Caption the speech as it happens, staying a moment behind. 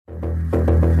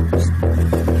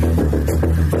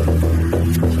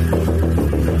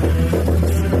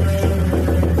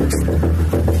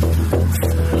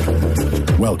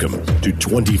Welcome to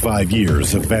 25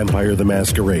 Years of Vampire the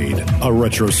Masquerade, a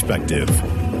retrospective.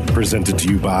 Presented to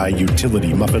you by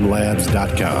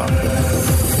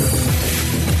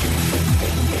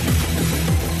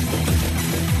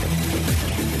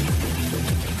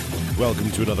UtilityMuffinLabs.com. Welcome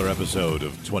to another episode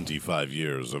of 25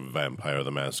 Years of Vampire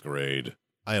the Masquerade.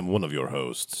 I am one of your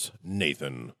hosts,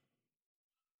 Nathan.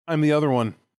 I'm the other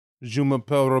one, Je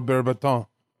m'appelle Robert Baton.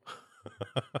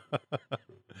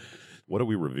 What are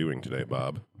we reviewing today,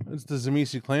 Bob? It's the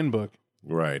Tzimisce Clanbook.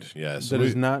 Right, yes. That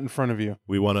is not in front of you.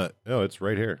 We want to... Oh, it's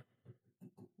right here.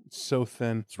 It's so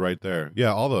thin. It's right there.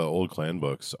 Yeah, all the old clan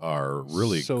books are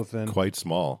really so thin. Quite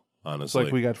small, honestly. It's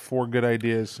like we got 4 good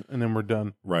ideas, and then we're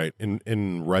done. Right.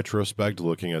 In retrospect,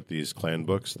 looking at these clan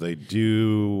books, they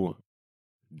do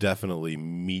definitely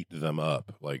meet them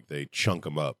up. Like, they chunk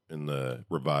them up in the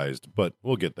revised, but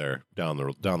we'll get there down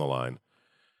the line.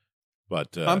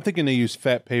 But I'm thinking they use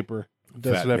fat paper.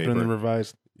 That's what happened in the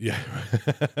revised. Yeah.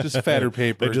 Just fatter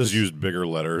paper. They just used bigger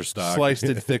letter stock. Sliced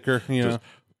it thicker, you know.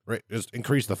 Just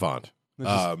increase the font.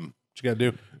 What you got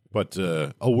to do. But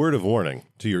a word of warning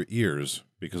to your ears,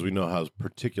 because we know how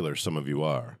particular some of you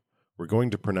are. We're going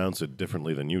to pronounce it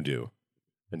differently than you do,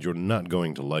 and you're not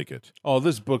going to like it. Oh,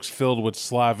 this book's filled with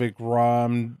Slavic,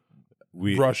 Russian,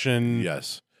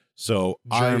 yes. So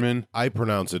German. I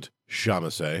pronounce it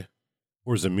Tzimisce,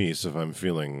 or Tzimisce if I'm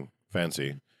feeling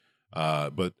fancy.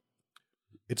 But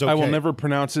it's okay. I will never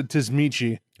pronounce it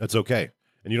Tzimisce. That's okay.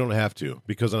 And you don't have to,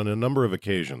 because on a number of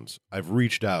occasions, I've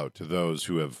reached out to those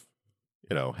who have,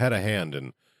 had a hand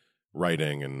in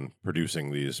writing and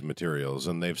producing these materials,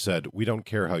 and they've said, we don't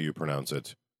care how you pronounce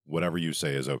it. Whatever you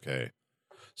say is okay.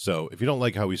 So if you don't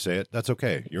like how we say it, that's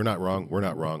okay. You're not wrong. We're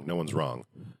not wrong. No one's wrong.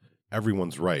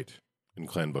 Everyone's right in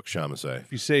Clanbook Tzimisce.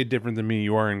 If you say it different than me,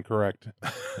 you are incorrect.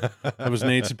 That was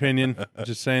Nate's opinion.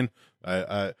 Just saying.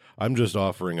 I'm just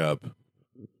offering up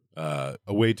a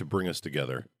way to bring us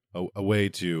together. A way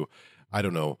to, I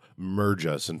don't know, merge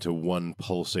us into one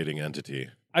pulsating entity.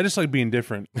 I just like being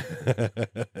different.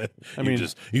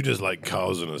 You just like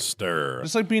causing a stir.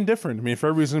 Just like being different. I mean, if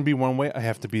everybody's going to be one way, I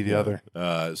have to be the other.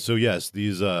 So yes,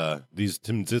 these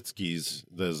Tzimisces,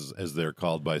 as they're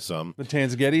called by some, the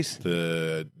Tanzgettis,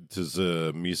 the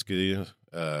Tzimisce,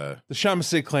 the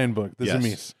Tzimisce Clan book, the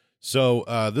Tzimisce.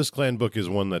 So this clan book is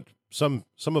one that some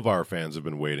of our fans have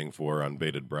been waiting for on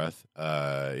bated breath.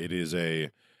 It's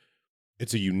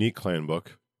a unique clan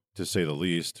book, to say the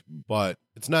least, but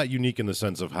it's not unique in the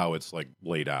sense of how it's like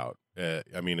laid out.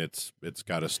 I mean, it's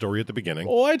got a story at the beginning.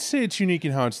 Oh, I'd say it's unique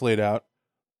in how it's laid out.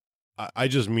 I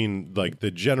just mean like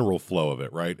the general flow of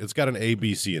it, right? It's got an A,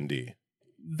 B, C, and D.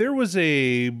 There was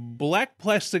a black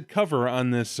plastic cover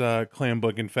on this clan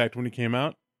book, in fact, when it came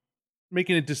out,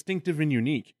 making it distinctive and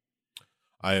unique.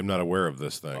 I am not aware of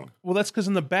this thing. Well, that's because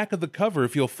in the back of the cover,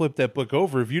 if you'll flip that book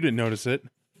over, if you didn't notice it.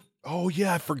 Oh,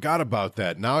 yeah, I forgot about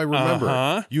that. Now I remember.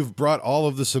 Uh-huh. You've brought all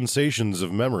of the sensations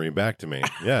of memory back to me.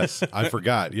 Yes, I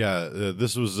forgot. Yeah,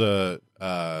 this was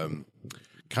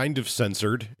kind of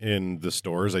censored in the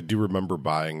stores. I do remember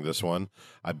buying this one.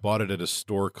 I bought it at a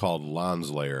store called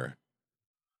Lanslayer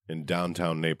in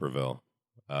downtown Naperville,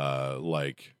 I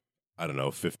don't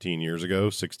know, 15 years ago,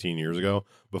 16 years ago,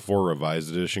 before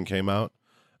Revised Edition came out.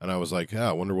 And I was like,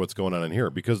 I wonder what's going on in here.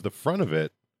 Because the front of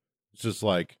it, it's just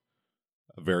like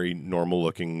a very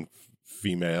normal-looking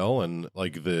female, and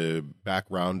like the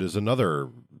background is another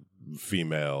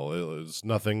female. It's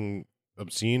nothing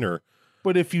obscene or...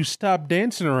 But if you stop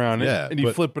dancing around it and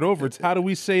you flip it over, it's how do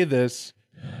we say this?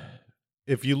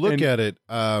 If you look at it,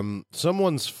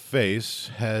 someone's face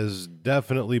has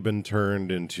definitely been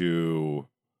turned into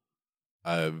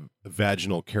a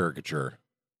vaginal caricature.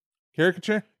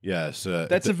 Caricature? Yes.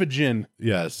 That's a vagin.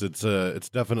 Yes, it's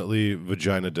definitely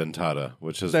vagina dentata,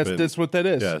 which has been... That's what that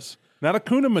is. Yes. Not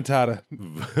Hakuna Matata.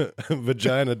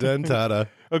 Vagina dentata.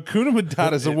 Hakuna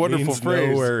Matata is a wonderful phrase.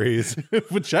 No worries.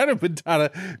 Vagina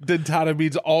dentata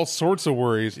means all sorts of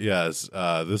worries. Yes,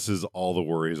 this is all the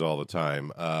worries all the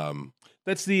time.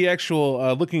 That's the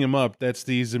actual, looking him up, that's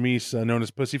the Tzimisce known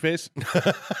as Pussyface.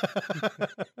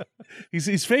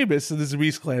 He's famous in the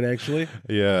Tzimisce clan, actually.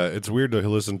 Yeah, it's weird to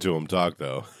listen to him talk,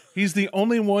 though. He's the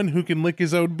only one who can lick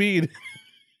his own bead.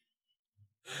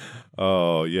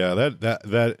 Oh, yeah,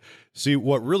 that. See,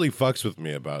 what really fucks with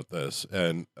me about this,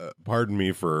 and pardon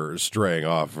me for straying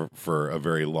off for a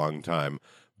very long time,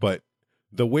 but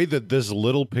the way that this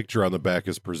little picture on the back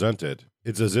is presented,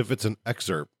 it's as if it's an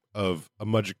excerpt of a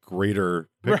much greater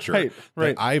picture right.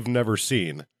 that I've never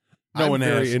seen. I'm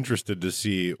very interested to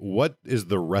see what is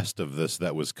the rest of this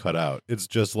that was cut out. It's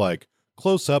just like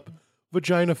close up,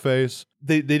 vagina face.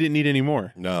 They didn't need any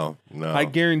more. No. I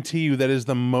guarantee you that is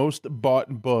the most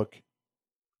bought book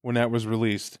when that was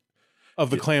released of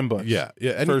the clan books. Yeah.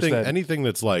 Anything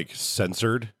that's like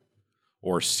censored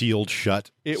or sealed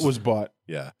shut. It was bought.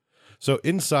 Yeah. So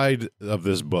inside of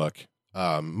this book,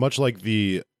 much like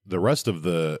the rest of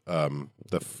the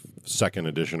second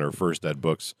edition or first ed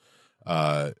books,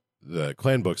 the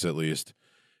clan books at least,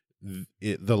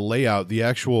 the layout,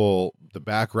 the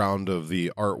background of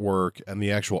the artwork and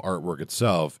the actual artwork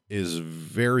itself is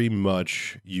very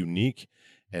much unique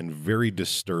and very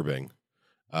disturbing.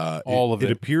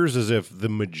 It appears as if the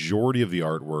majority of the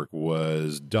artwork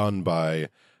was done by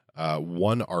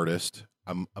one artist.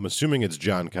 I'm assuming it's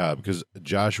John Cobb, because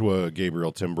Joshua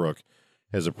Gabriel Timbrook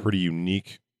has a pretty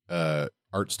unique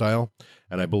art style,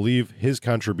 and I believe his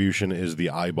contribution is the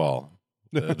eyeball,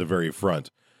 the very front.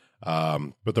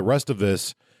 But the rest of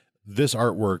this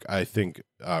artwork, I think,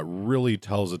 really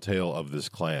tells a tale of this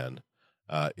clan.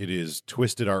 It is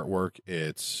twisted artwork.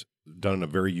 It's done in a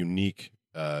very unique,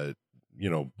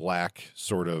 black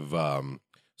sort of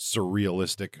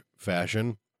surrealistic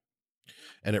fashion,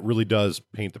 and it really does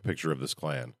paint the picture of this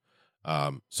clan.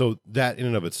 So that in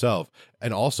and of itself,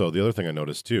 and also the other thing I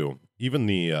noticed too, even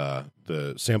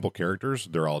the sample characters,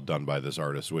 they're all done by this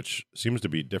artist, which seems to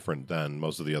be different than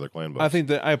most of the other clan books. I think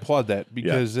that I applaud that,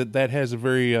 because that has a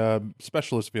very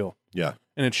specialist feel. Yeah,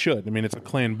 and it should. I mean, it's a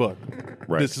clan book.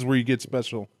 Right. This is where you get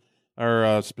special,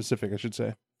 or specific, I should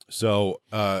say. So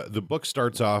the book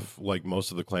starts off like most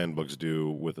of the clan books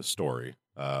do, with a story,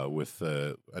 with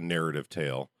a narrative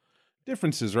tale.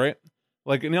 Differences, right?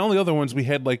 Like in all the other ones, we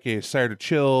had like a sire to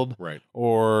chilled, right,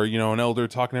 or an elder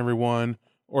talking to everyone,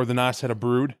 or the Nas had a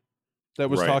brood that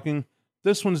was talking.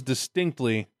 This one's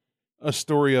distinctly a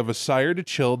story of a sire to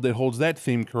chilled that holds that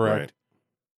theme correct. Right.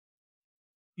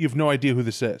 You have no idea who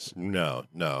this is. No.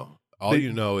 All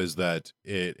you know is that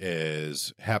it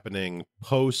is happening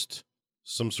post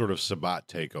some sort of Sabbat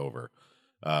takeover.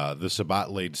 The Sabbat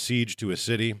laid siege to a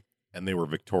city, and they were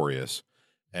victorious.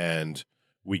 And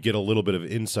we get a little bit of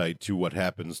insight to what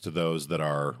happens to those that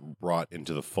are brought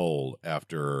into the fold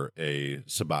after a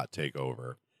Sabbat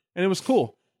takeover. And it was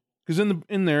cool, because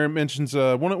in there it mentions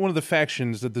one of the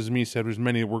factions that the Tzimisce said was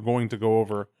many we're going to go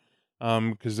over,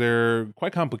 because they're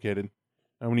quite complicated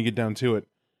when you get down to it.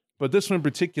 But this one in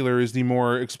particular is the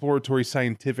more exploratory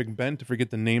scientific bent. I forget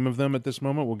the name of them at this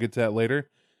moment. We'll get to that later.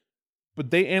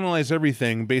 But they analyze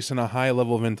everything based on a high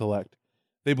level of intellect.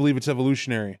 They believe it's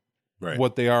evolutionary. Right.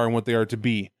 What they are and what they are to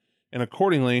be. And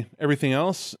accordingly, everything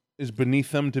else is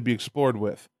beneath them to be explored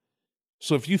with.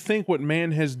 So if you think what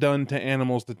man has done to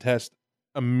animals to test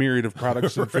a myriad of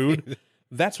products and food,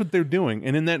 that's what they're doing.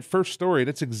 And in that first story,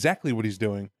 that's exactly what he's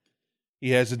doing. He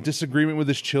has a disagreement with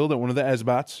his child at one of the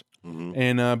Asbots. Mm-hmm.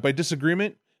 And by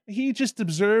disagreement, he just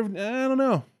observed, I don't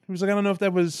know. He was like, I don't know if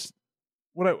that was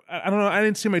what I don't know. I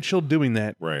didn't see my child doing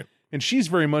that. Right. And she's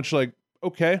very much like,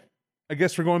 okay, I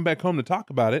guess we're going back home to talk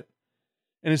about it.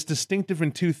 And it's distinctive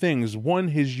in two things. One,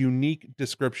 his unique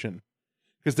description,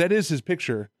 because that is his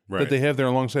picture that they have there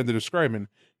alongside the describing.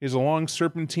 He has a long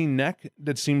serpentine neck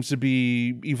that seems to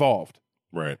be evolved.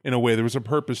 Right. In a way, there was a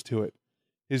purpose to it.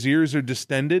 His ears are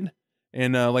distended,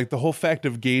 and like the whole fact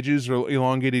of gauges or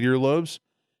elongated earlobes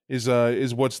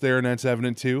is what's there, and that's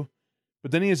evident too. But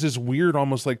then he has this weird,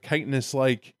 almost like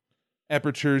chitinous-like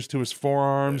apertures to his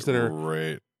forearms that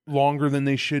are longer than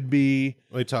they should be.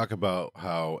 They talk about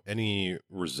how any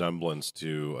resemblance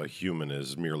to a human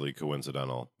is merely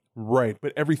coincidental. Right,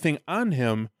 but everything on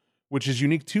him, which is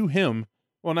unique to him,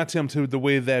 well, not to him, to the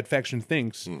way that faction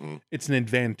thinks, it's an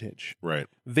advantage. Right.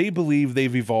 They believe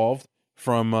they've evolved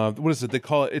from, what is it? They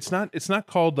call it, it's not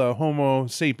called Homo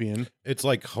sapien. It's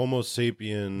like Homo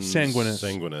sapiens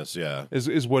sanguinis, yeah.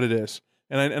 Is what it is.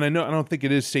 And I know, I don't think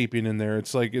it is sapien in there.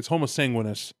 It's like, it's Homo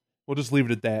sanguinis. We'll just leave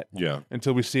it at that. Yeah.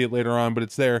 Until we see it later on, but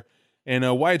it's there. And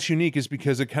why it's unique is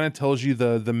because it kind of tells you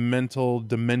the mental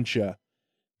dementia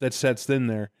that sets in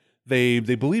there. They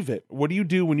believe it. What do you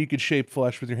do when you could shape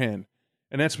flesh with your hand?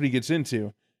 And that's what he gets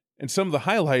into. And some of the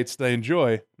highlights that I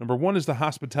enjoy, number one is the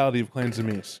hospitality of Clan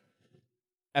Tzimisce.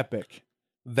 Epic.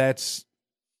 That's,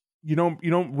 you don't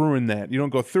ruin that. You don't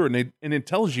go through it. And it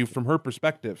tells you from her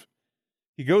perspective.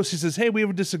 He says, hey, we have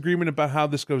a disagreement about how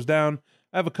this goes down.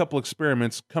 I have a couple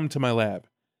experiments. Come to my lab.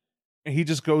 And he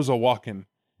just goes a-walking.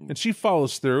 And she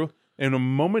follows through. And the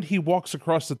moment he walks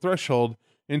across the threshold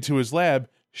into his lab,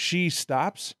 she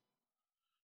stops.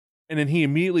 And then he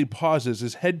immediately pauses.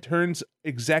 His head turns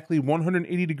exactly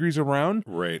 180 degrees around.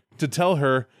 Right. To tell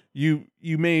her,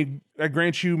 I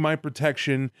grant you my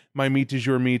protection. My meat is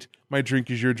your meat. My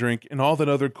drink is your drink. And all that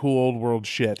other cool old world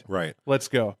shit. Right. Let's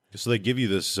go. So they give you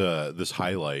this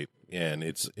highlight, and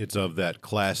it's of that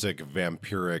classic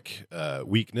vampiric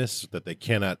weakness that they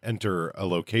cannot enter a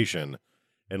location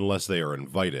unless they are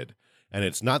invited. And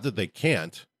it's not that they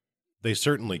can't, they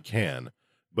certainly can,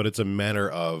 but it's a matter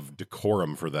of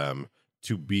decorum for them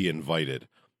to be invited.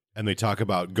 And they talk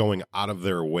about going out of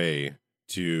their way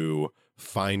to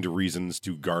find reasons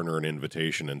to garner an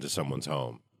invitation into someone's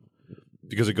home.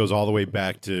 Because it goes all the way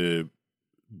back to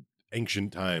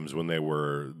ancient times when they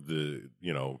were the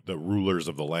rulers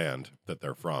of the land that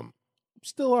they're from.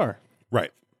 Still are.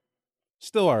 Right.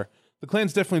 Still are. The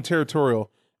clan's definitely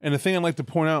territorial. And the thing I'd like to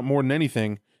point out more than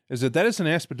anything is that is an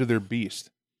aspect of their beast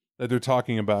that they're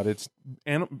talking about.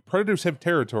 Predators have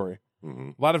territory. Mm-hmm.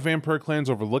 A lot of vampire clans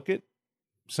overlook it.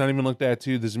 It's not even looked at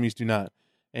too. The Tzimisce do not.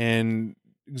 And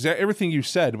everything you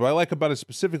said, what I like about it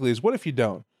specifically is, what if you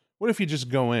don't? What if you just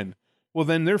go in? Well,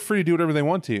 then they're free to do whatever they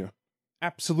want to you.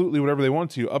 Absolutely whatever they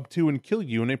want to, up to and kill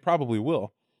you, and they probably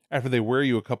will, after they wear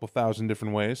you a couple thousand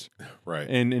different ways. Right.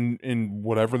 And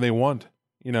whatever they want,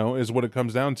 is what it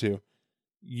comes down to.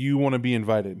 You want to be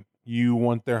invited. You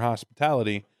want their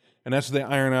hospitality, and that's what they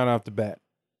iron out off the bat.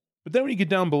 But then when you get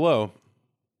down below,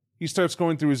 he starts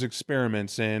going through his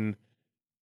experiments, and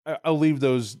I'll leave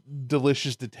those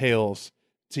delicious details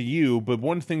to you, but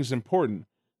one thing's important.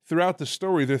 Throughout the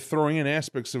story, they're throwing in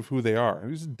aspects of who they are.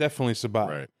 This is definitely Sabbat.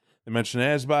 Right. They mention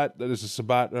Asbat. That is a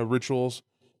Sabbat rituals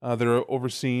that are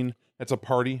overseen. That's a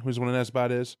party, who's what an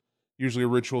Asbat is. Usually a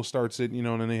ritual starts it, and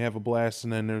then they have a blast,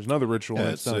 and then there's another ritual.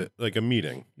 Yeah, it's like a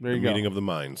meeting. There you go. Meeting of the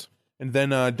minds. And then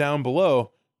down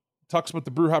below, talks about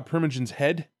the Bruja Primogen's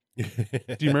head. Do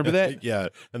you remember that? Yeah,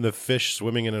 and the fish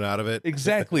swimming in and out of it.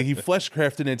 Exactly. He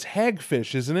fleshcrafted, and it's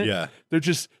hagfish, isn't it? Yeah. They're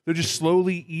just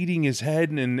slowly eating his head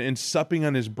and supping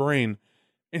on his brain.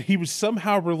 And he was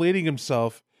somehow relating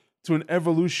himself to an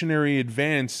evolutionary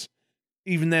advance,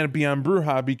 even that beyond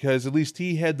Bruja, because at least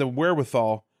he had the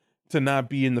wherewithal to not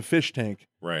be in the fish tank.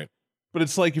 Right. But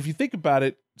it's like, if you think about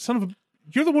it,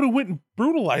 you're the one who went and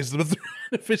brutalized them in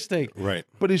the fish tank. Right.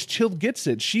 But his child gets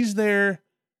it. She's there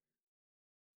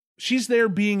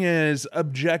being as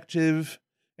objective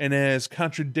and as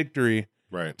contradictory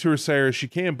to her sire as she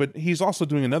can, but he's also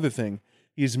doing another thing.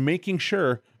 He's making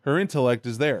sure her intellect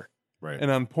is there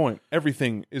and on point.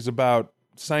 Everything is about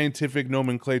scientific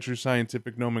nomenclature.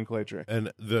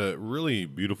 And the really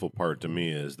beautiful part to me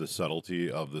is the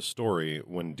subtlety of the story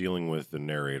when dealing with the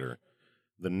narrator.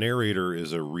 The narrator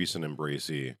is a recent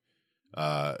embracee,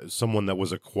 someone that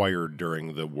was acquired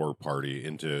during the war party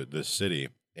into this city,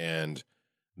 and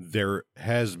there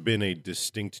has been a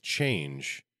distinct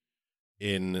change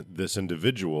in this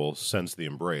individual since the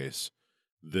embrace,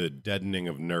 the deadening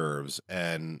of nerves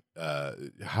and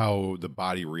how the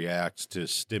body reacts to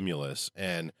stimulus.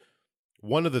 And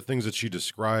one of the things that she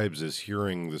describes is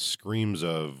hearing the screams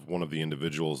of one of the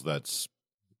individuals that's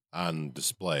on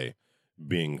display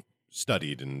being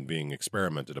studied and being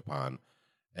experimented upon.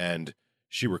 And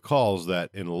she recalls that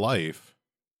in life,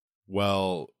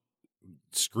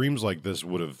 screams like this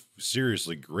would have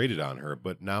seriously grated on her,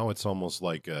 but now it's almost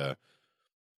like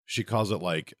she calls it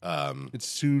like it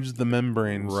soothes the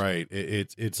membranes. Right.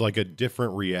 It's like a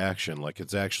different reaction. Like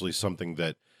it's actually something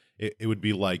that it would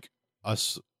be like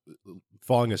us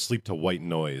falling asleep to white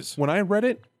noise. When I read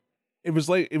it, it was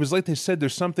like they said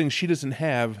there's something she doesn't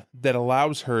have that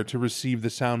allows her to receive the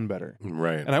sound better.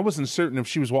 Right. And I wasn't certain if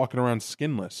she was walking around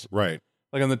skinless. Right.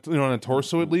 Like on the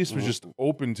torso, at least, was just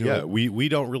open to it. Yeah, we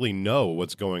don't really know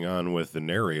what's going on with the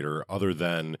narrator, other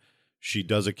than she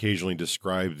does occasionally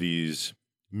describe these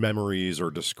memories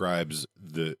or describes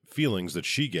the feelings that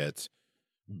she gets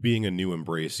being a new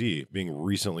embracee, being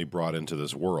recently brought into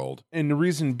this world. And the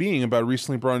reason being about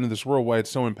recently brought into this world, why it's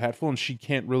so impactful, and she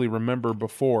can't really remember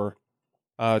before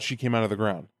she came out of the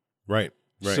ground. Right.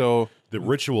 So the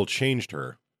ritual changed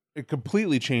her. It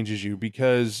completely changes you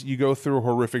because you go through a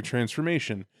horrific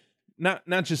transformation. Not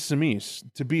just Tzimisce.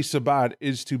 To be Sabbat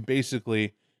is to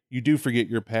basically, you do forget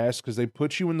your past because they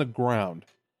put you in the ground,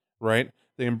 right?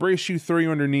 They embrace you, throw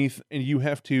you underneath, and you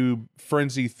have to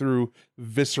frenzy through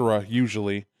viscera,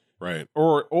 usually. Right.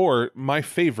 Or my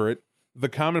favorite, the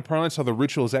common parlance, how the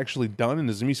ritual is actually done, and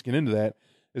the Tzimisce get into that,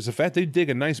 is the fact they dig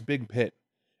a nice big pit,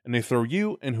 and they throw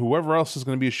you and whoever else is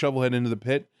going to be a shovelhead into the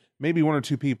pit, maybe one or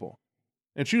two people.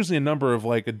 And it's usually a number of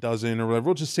like a dozen or whatever.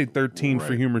 We'll just say 13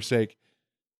 for humor's sake.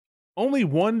 Only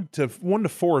one to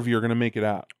four of you are going to make it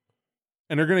out.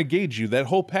 And they're going to gauge you. That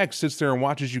whole pack sits there and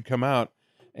watches you come out,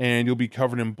 and you'll be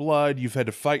covered in blood. You've had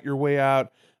to fight your way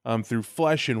out through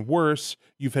flesh, and worse,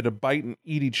 you've had to bite and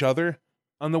eat each other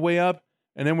on the way up.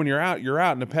 And then when you're out,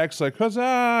 and the pack's like,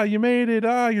 huzzah, you made it.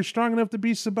 You're strong enough to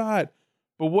be Sabbat.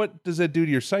 But what does that do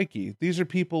to your psyche? These are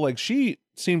people like, she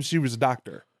was a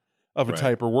doctor of a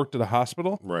type or worked at a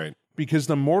hospital. Right. Because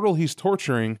the mortal he's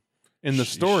torturing in the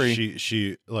story.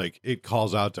 She like, it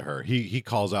calls out to her. He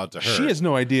calls out to her. She has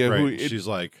no idea right. who. She's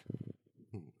like,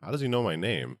 how does he know my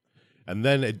name? And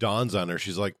then it dawns on her.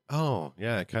 She's like, oh,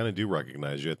 yeah, I kind of do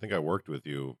recognize you. I think I worked with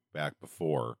you back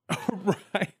before.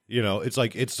 Right. You know, it's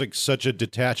like such a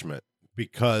detachment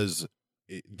because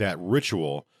that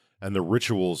ritual and the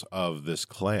rituals of this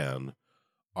clan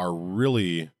are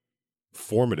really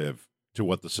formative to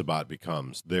what the Sabbat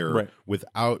becomes. They're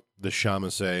without the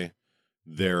Tzimisce,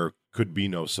 there could be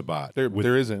no Sabbat.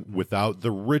 There isn't. Without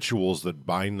the rituals that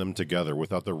bind them together,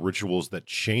 without the rituals that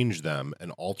change them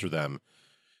and alter them,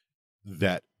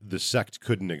 that the sect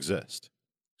couldn't exist.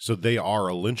 So they are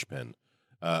a linchpin.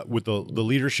 With the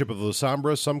leadership of the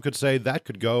Sombra, some could say that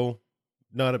could go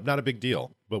not a big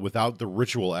deal. But without the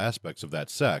ritual aspects of that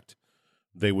sect,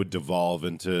 they would devolve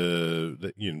into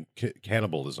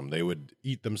cannibalism. They would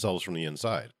eat themselves from the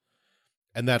inside,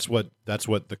 and that's what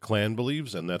the clan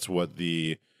believes, and that's what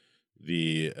the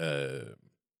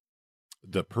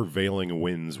prevailing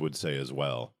winds would say as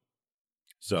well.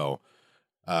 So.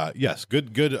 Yes,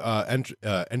 good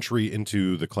entry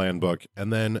into the clan book,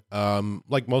 and then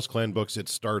like most clan books, it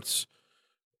starts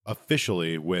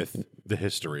officially with the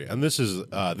history, and this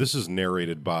is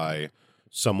narrated by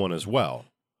someone as well.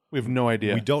 We have no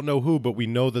idea. We don't know who, but we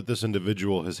know that this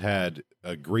individual has had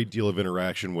a great deal of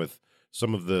interaction with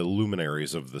some of the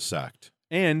luminaries of the sect,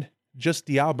 and just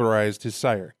diablerized his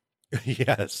sire.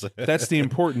 Yes, that's the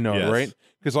important note, yes. Right?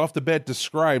 Because off the bat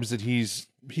describes that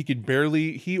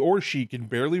he or she can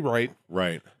barely write,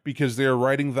 right? Because they are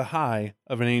riding the high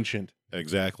of an ancient.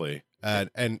 Exactly,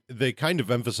 and they kind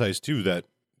of emphasize too that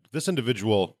this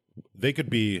individual, they could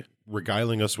be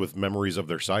regaling us with memories of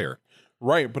their sire,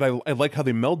 right? But I like how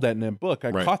they meld that in that book.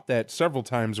 I caught that several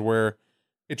times where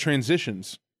it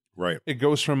transitions. Right, it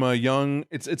goes from a young.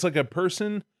 It's like a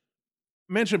person.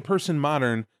 Imagine a person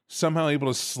modern somehow able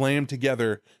to slam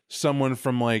together someone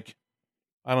from like,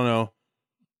 I don't know,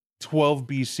 12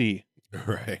 BC.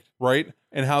 Right?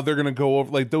 And how they're going to go over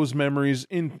like those memories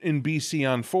in BC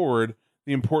on forward,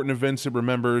 the important events it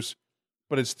remembers,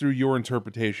 but it's through your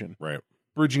interpretation. Right.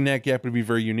 Bridging that gap would be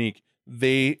very unique.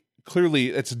 They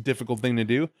clearly, it's a difficult thing to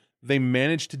do. They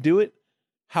managed to do it.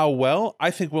 How well? I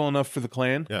think well enough for the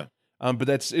clan. Yeah. But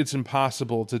it's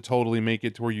impossible to totally make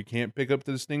it to where you can't pick up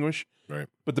the distinguish. Right.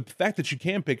 But the fact that you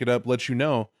can pick it up lets you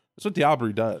know that's what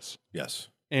Diablerie does. Yes.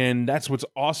 And that's what's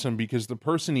awesome because the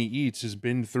person he eats has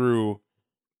been through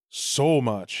so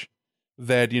much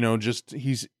that,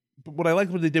 what I like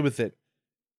what they did with it,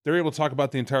 they're able to talk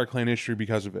about the entire clan history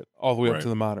because of it, all the way up to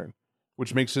the modern,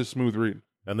 which makes it a smooth read.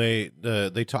 And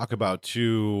they talk about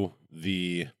too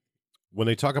when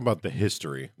they talk about the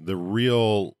history, the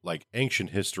real like ancient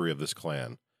history of this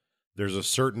clan, there's a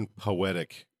certain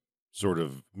poetic sort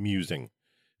of musing.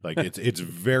 Like it's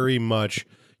very much,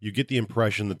 you get the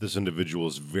impression that this individual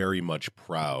is very much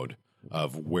proud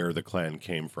of where the clan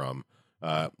came from,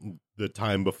 the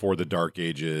time before the Dark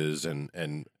Ages,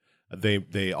 and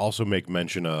they also make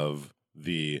mention of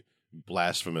the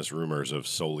blasphemous rumors of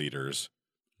soul eaters.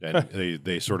 And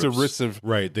they sort of derisive,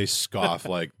 right? They scoff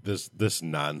like this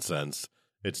nonsense.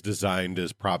 It's designed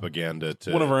as propaganda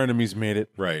to one of our enemies made it.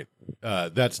 Right.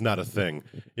 That's not a thing.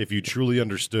 If you truly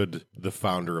understood the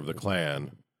founder of the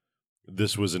clan,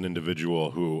 this was an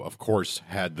individual who, of course,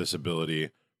 had this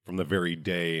ability from the very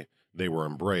day they were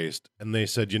embraced. And they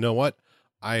said, you know what?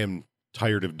 I am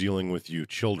tired of dealing with you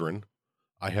children.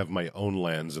 I have my own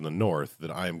lands in the north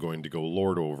that I am going to go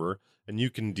lord over, and you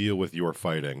can deal with your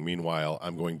fighting. Meanwhile,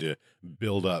 I'm going to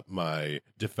build up my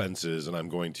defenses, and I'm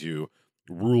going to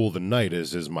rule the night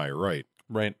as is my right.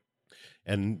 Right.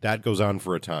 And that goes on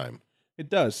for a time. It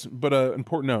does, but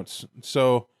important notes.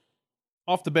 So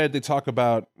off the bat, they talk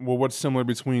about, well, what's similar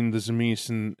between the Tzimisce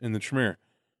and the Tremere.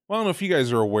 Well, I don't know if you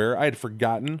guys are aware. I had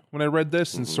forgotten when I read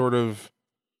this and sort of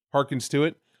harkens to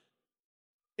it.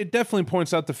 It definitely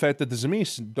points out the fact that the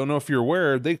Tzimisce, don't know if you're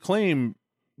aware, they claim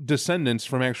descendants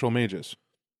from actual mages.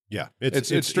 Yeah, it's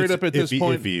straight up at this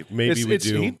point. Iffy. Maybe we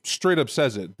do. He straight up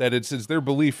says it that it's their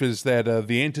belief is that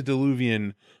the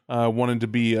antediluvian wanted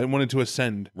to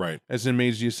ascend, right, as in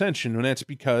made the ascension, and that's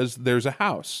because there's a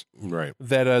house, right,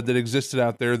 that existed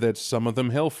out there that some of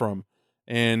them hail from,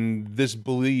 and this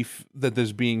belief that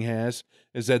this being has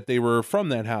is that they were from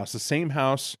that house, the same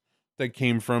house that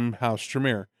came from House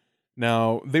Tremere.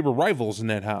 Now they were rivals in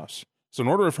that house. So in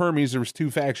Order of Hermes, there was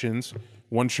two factions,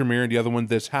 one Tremere and the other one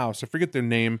this house. I forget their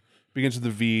name, begins with a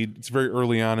V. It's very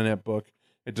early on in that book.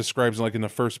 It describes like in the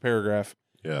first paragraph.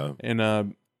 Yeah. And I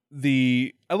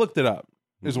looked it up,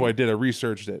 is what I did. I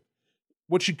researched it.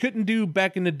 What you couldn't do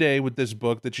back in the day with this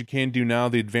book that you can do now,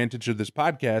 the advantage of this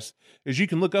podcast, is you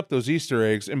can look up those Easter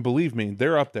eggs, and believe me,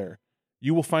 they're up there.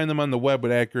 you will find them on the web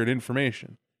with accurate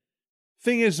information.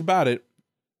 Thing is about it,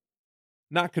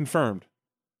 not confirmed.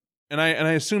 And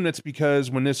I assume that's because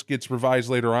when this gets revised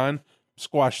later on,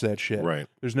 squash that shit. Right.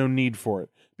 There's no need for it.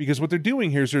 Because what they're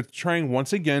doing here is they're trying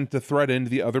once again to thread into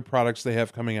the other products they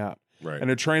have coming out. Right. And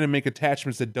they're trying to make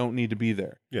attachments that don't need to be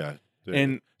there. Yeah.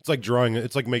 And it's like drawing,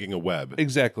 it's like making a web.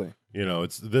 Exactly. You know,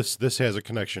 it's this has a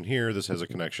connection here, this has a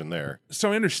connection there.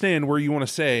 So I understand where you want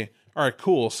to say, all right,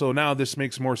 cool. So now this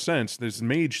makes more sense. There's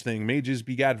mage thing. Mages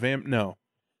begot vamp. No.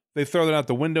 They throw that out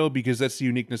the window because that's the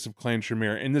uniqueness of Clan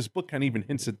Tremere. And this book kind of even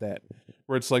hints at that,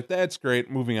 where it's like, that's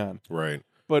great, moving on. Right.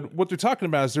 But what they're talking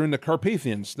about is they're in the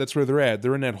Carpathians. That's where they're at.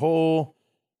 They're in that whole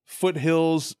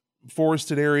foothills,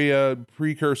 forested area,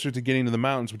 precursor to getting to the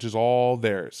mountains, which is all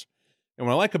theirs. And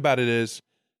what I like about it is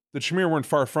the Tremere weren't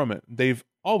far from it. They've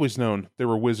always known there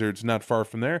were wizards not far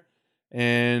from there.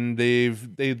 And they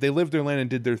lived their land and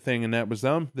did their thing, and that was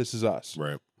them. This is us.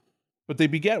 Right. But they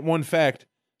beget one fact,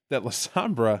 that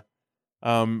Lasombra,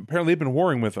 apparently they've been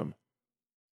warring with them.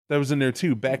 That was in there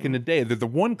too, back in the day. They're the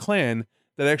one clan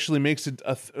that actually makes it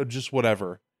just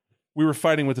whatever. We were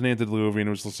fighting with an antediluvian,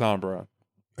 it was Lasombra.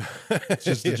 It's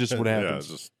just what happens.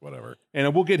 Yeah, just whatever.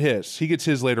 And we'll get his. He gets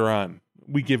his later on.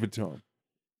 We give it to him.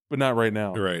 But not right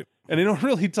now. Right. And they don't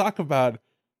really talk about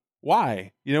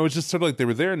why. You know, it's just sort of like they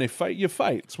were there and they fight, you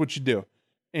fight. It's what you do.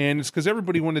 And it's because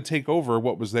everybody wanted to take over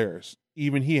what was theirs.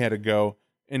 Even he had to go.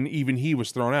 And even he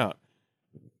was thrown out.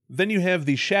 Then you have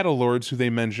the Shadow Lords, who they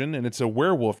mention, and it's a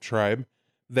werewolf tribe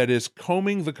that is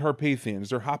combing the Carpathians.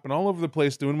 They're hopping all over the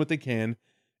place, doing what they can,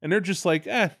 and they're just like,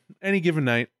 any given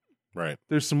night. Right.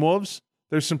 There's some wolves.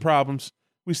 There's some problems.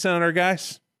 We send out our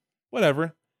guys.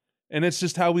 Whatever. And it's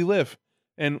just how we live.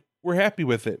 And we're happy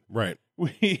with it. Right.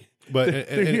 But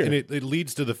it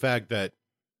leads to the fact that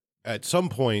at some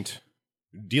point,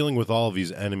 dealing with all of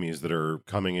these enemies that are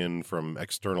coming in from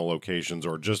external locations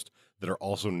or just that are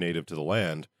also native to the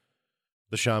land,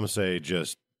 the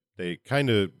Tzimisce they kind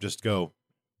of just go,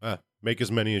 make as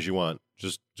many as you want.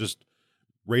 Just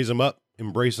raise them up,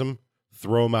 embrace them,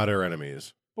 throw them at our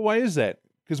enemies. But why is that?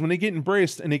 Because when they get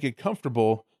embraced and they get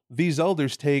comfortable, these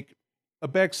elders take a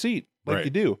back seat like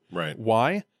you do. Right.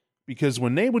 Why? Because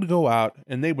when they would go out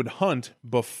and they would hunt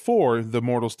before the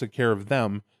mortals took care of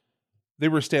them, they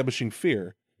were establishing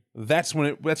fear. That's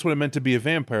what it meant to be a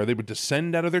vampire. They would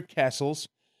descend out of their castles,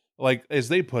 like, as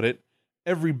they put it,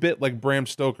 every bit like Bram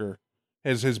Stoker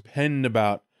has penned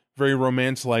about, very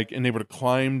romance-like, and they would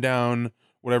climb down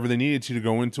whatever they needed to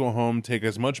go into a home, take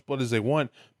as much blood as they want,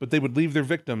 but they would leave their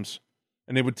victims,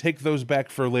 and they would take those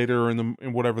back for later or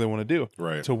in whatever they want to do,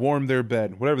 right, to warm their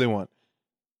bed, whatever they want.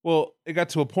 Well, it got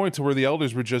to a point to where the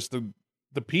elders were just,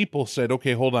 the people said,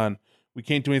 okay, hold on, we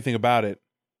can't do anything about it.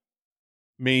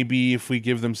 Maybe if we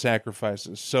give them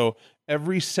sacrifices. So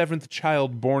every 7th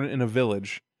child born in a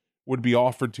village would be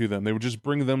offered to them. They would just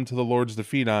bring them to the lords to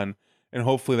feed on, and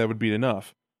hopefully that would be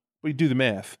enough. But you do the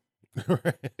math.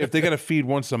 If they got to feed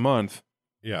once a month,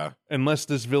 yeah, unless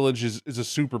this village is a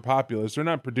super populous, they're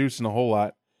not producing a whole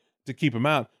lot to keep them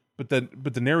out. But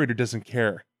the narrator doesn't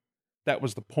care. That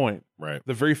was the point. Right.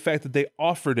 The very fact that they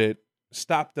offered it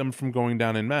stopped them from going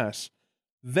down en masse.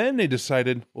 Then they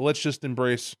decided, well, let's just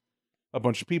embrace a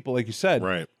bunch of people, like you said,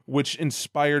 right, which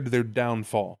inspired their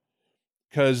downfall.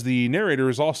 Because the narrator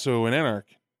is also an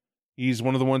anarch. He's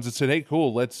one of the ones that said, "Hey,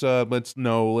 cool, let's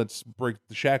break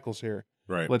the shackles here.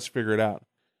 Right, let's figure it out."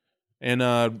 And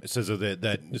it says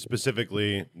that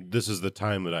specifically, this is the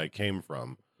time that I came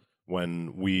from,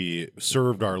 when we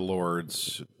served our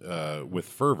lords with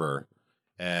fervor,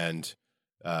 and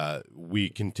we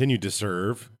continued to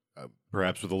serve.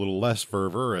 Perhaps with a little less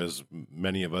fervor, as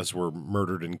many of us were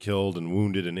murdered and killed and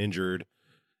wounded and injured.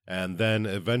 And then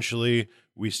eventually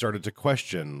we started to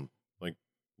question, like,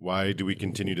 why do we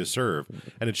continue to serve?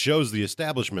 And it shows the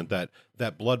establishment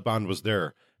that blood bond was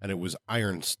there, and it was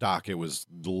iron stock. It was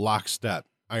lockstep,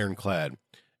 ironclad.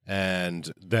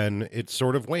 And then it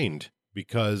sort of waned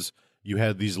because you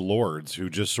had these lords who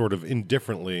just sort of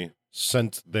indifferently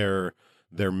sent their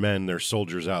men, their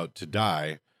soldiers out to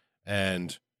die,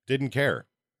 and didn't care.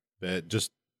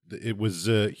 It was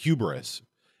hubris,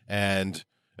 and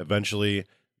eventually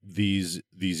these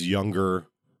younger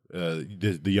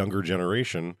the younger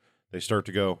generation, they start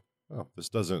to go, oh, this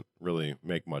doesn't really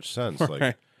make much sense.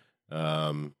 Right.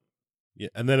 Yeah,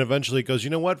 and then eventually it goes, you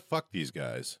know what? Fuck these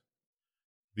guys,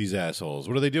 these assholes.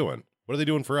 What are they doing? What are they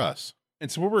doing for us?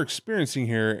 And so what we're experiencing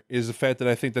here is the fact that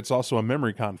I think that's also a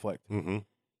memory conflict. Mm-hmm.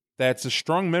 That's a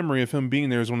strong memory of him being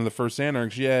there as one of the first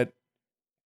anarchs, yet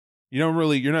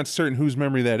you're not certain whose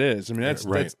memory that is. I mean,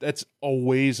 that's a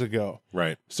ways ago.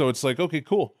 Right. So it's like, okay,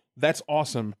 cool. That's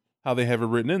awesome how they have it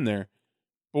written in there.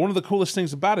 But one of the coolest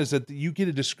things about it is that you get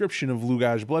a description of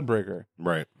Lugaj Bloodbreaker.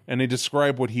 Right. And they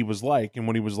describe what he was like and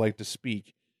what he was like to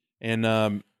speak. And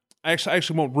I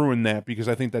actually won't ruin that because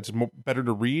I think that's better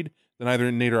to read than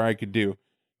either Nate or I could do.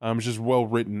 It's just well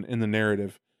written in the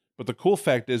narrative. But the cool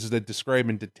fact is that describe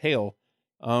in detail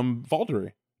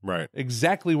Valdery. Right.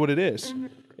 Exactly what it is.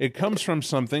 It comes from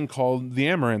something called the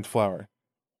amaranth flower.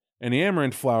 And the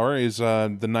amaranth flower is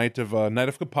the night of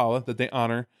Kapala that they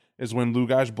honor is when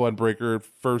Lugaj Bloodbreaker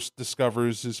first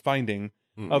discovers his finding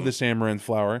of this amaranth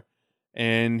flower.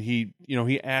 And he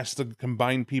asked the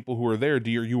combined people who are there, are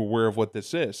you aware of what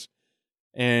this is?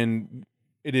 And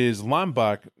it is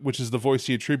Lombok, which is the voice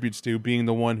he attributes to, being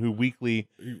the one who weekly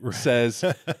says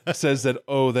that,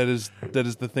 oh, that is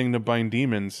the thing to bind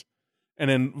demons. And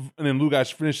then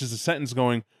Lugaj finishes the sentence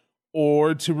going,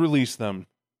 or to release them.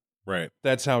 Right.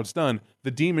 That's how it's done. The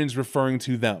demons referring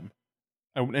to them.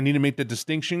 I need to make that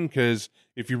distinction because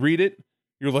if you read it,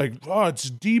 you're like, oh, it's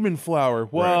demon flower.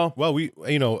 Well, right. Well, we,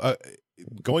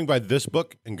 going by this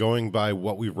book and going by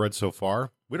what we've read so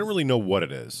far, we don't really know what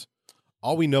it is.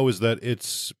 All we know is that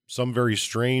it's some very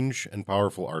strange and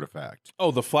powerful artifact.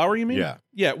 Oh, the flower, you mean? Yeah.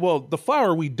 Yeah. Well, the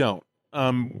flower we don't.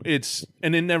 It's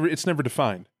never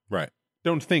defined. Right.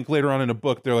 Don't think later on in a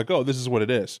book they're like, oh, this is what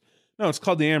it is. No, it's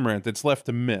called the amaranth. It's left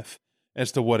to myth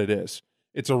as to what it is.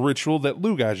 It's a ritual that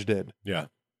Lugaj did. Yeah.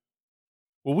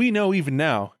 Well, we know even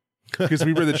now, because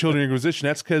we read the Children of Inquisition,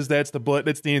 that's because that's the blood,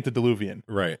 that's the antediluvian.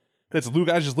 Right. That's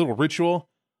Lugaj's little ritual.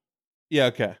 Yeah,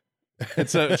 okay.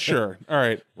 It's sure. All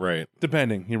right. Right.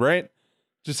 Depending, right?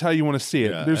 Just how you want to see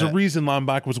it. Yeah, There's a reason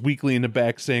Lombok was weekly in the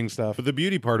back saying stuff. But the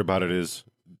beauty part about it is,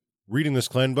 reading this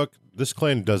clan book, this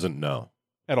clan doesn't know.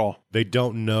 At all. They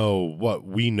don't know what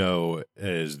we know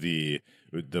as the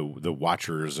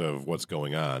watchers of what's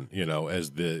going on,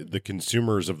 as the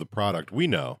consumers of the product. We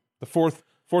know. The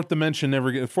fourth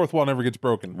dimension fourth wall never gets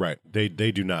broken. Right. They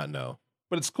do not know.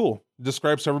 But it's cool. It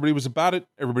describes how everybody was about it.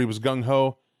 Everybody was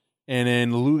gung-ho. And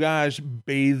then Lugaj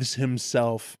bathes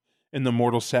himself in the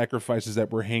mortal sacrifices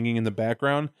that were hanging in the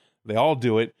background. They all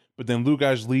do it, but then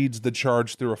Lugaj leads the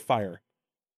charge through a fire.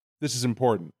 This is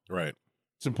important. Right.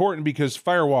 It's important because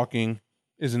firewalking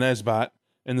is an Esbat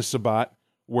and the Sabbat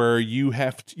where you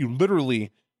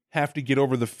literally have to get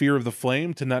over the fear of the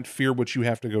flame to not fear what you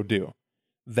have to go do.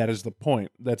 That is the point.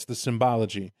 That's the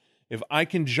symbology. If I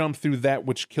can jump through that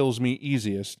which kills me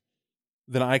easiest,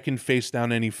 then I can face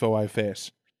down any foe I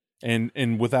face.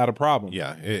 And without a problem.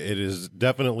 Yeah, it is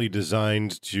definitely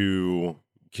designed to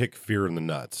kick fear in the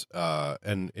nuts.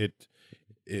 And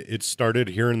it started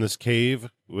here in this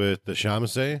cave with the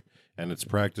Tzimisce, and it's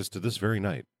practiced to this very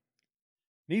night.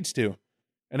 Needs to.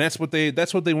 And that's what they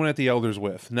went at the elders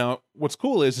with. Now, what's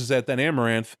cool is that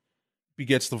amaranth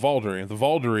begets the Valdery. The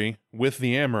Valdery with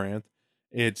the amaranth,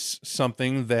 it's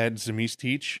something that Tzimisce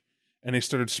teach, and they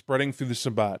started spreading through the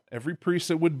Sabbat. Every priest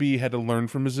that would be had to learn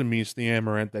from Tzimisce the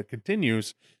amaranth that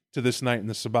continues to this night in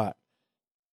the Sabbat.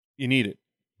 You need it.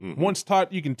 Mm-hmm. Once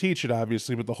taught, you can teach it,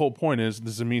 obviously, but the whole point is the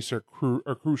Tzimisce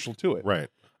are crucial to it. Right.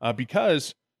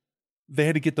 Because they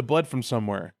had to get the blood from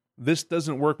somewhere. This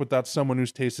doesn't work without someone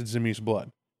who's tasted Tzimisce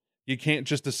blood. You can't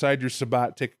just decide your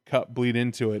Sabbat, take a cup, bleed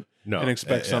into it, and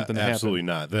expect something to happen. Absolutely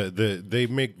not. They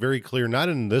make very clear, not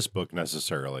in this book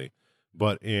necessarily,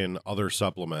 but in other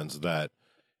supplements, that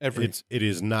it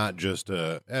is not just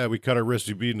we cut our wrists,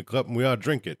 we beat in the cup, and we ought to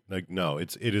drink it. Like, no,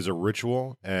 it is a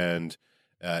ritual, and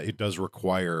it does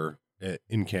require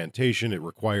incantation. It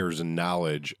requires a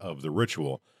knowledge of the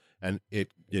ritual, and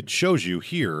it shows you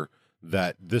here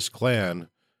that this clan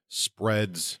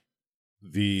spreads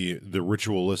the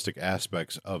ritualistic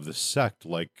aspects of the sect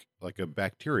like a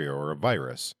bacteria or a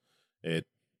virus. It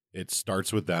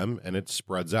starts with them and it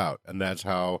spreads out, and that's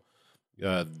how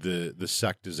the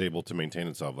sect is able to maintain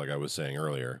itself, like I was saying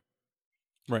earlier.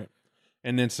 Right.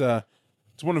 And it's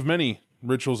one of many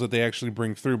rituals that they actually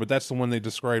bring through, but that's the one they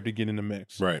describe to get in the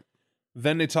mix. Right.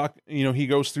 Then they talk, he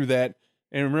goes through that,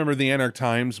 and remember the Anarch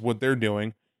Times, what they're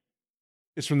doing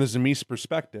is from the Tzimisce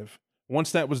perspective.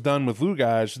 Once that was done with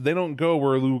Lugaj, they don't go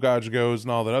where Lugaj goes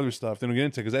and all that other stuff. They don't get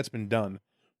into it because that's been done.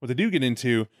 What they do get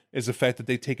into is the fact that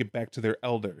they take it back to their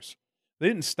elders. They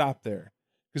didn't stop there.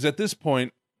 Because at this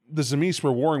point, the Tzimisce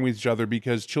were warring with each other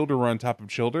because Children were on top of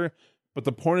Children. But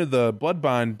the point of the blood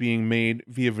bond being made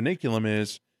via Vinculum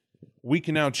is we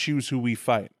can now choose who we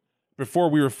fight. Before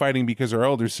we were fighting because our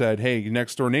elders said, hey, your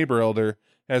next door neighbor elder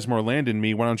has more land than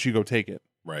me. Why don't you go take it?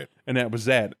 Right. And that was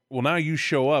that. Well, now you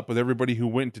show up with everybody who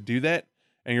went to do that,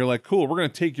 and you're like, cool, we're going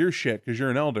to take your shit because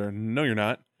you're an elder. No, you're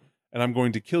not. And I'm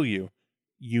going to kill you.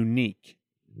 Unique.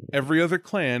 Every other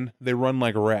clan, they run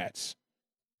like rats.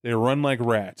 They run like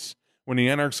rats. When the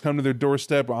Anarchs come to their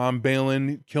doorstep, I'm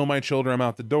bailing, kill my children, I'm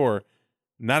out the door.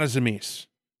 Not a Tzimisce.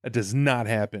 That does not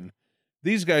happen.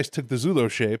 These guys took the Zulu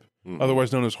shape,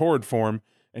 otherwise known as horde form,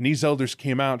 and these elders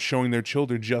came out showing their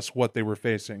children just what they were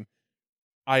facing.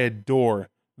 I adore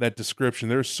that description.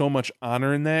 There's so much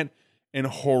honor in that, and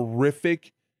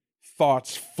horrific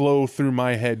thoughts flow through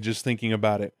my head just thinking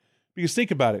about it. Because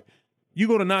think about it. You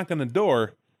go to knock on the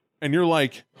door, and you're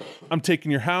like, I'm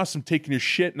taking your house, I'm taking your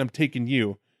shit, and I'm taking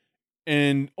you.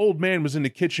 And old man was in the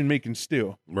kitchen making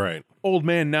stew. Right. Old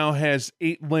man now has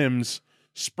 8 limbs,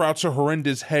 sprouts a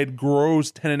horrendous head,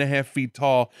 grows 10.5 feet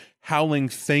tall, howling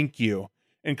thank you,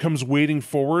 and comes wading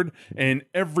forward, and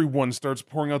everyone starts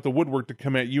pouring out the woodwork to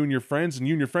come at you and your friends, and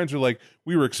you and your friends are like,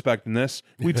 we were expecting this.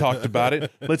 We talked about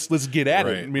it. Let's get at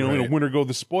it. Winner go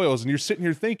the spoils. And you're sitting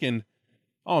here thinking,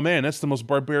 oh man, that's the most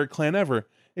barbaric clan ever.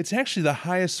 It's actually the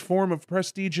highest form of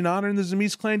prestige and honor in the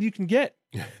Tzimisce clan you can get.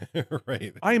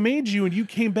 Right. I made you and you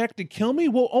came back to kill me?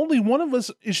 Well, only one of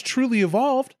us is truly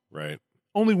evolved. Right.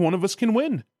 Only one of us can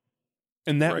win.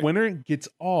 And that winner gets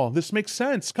all. This makes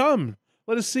sense. Come,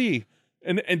 let us see.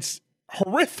 And it's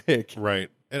horrific. Right.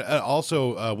 And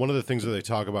also, one of the things that they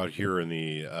talk about here in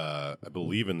the, I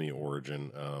believe in the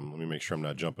origin, let me make sure I'm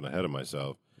not jumping ahead of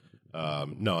myself.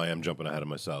 No, I am jumping ahead of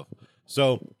myself.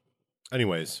 So,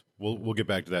 anyways, we'll get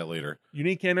back to that later.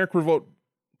 Unique Anarch Revolt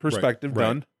perspective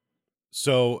done.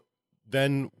 So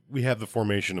then we have the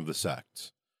formation of the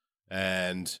sects.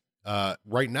 And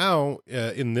right now,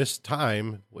 in this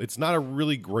time, it's not a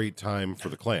really great time for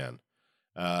the clan.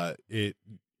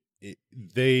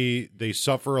 They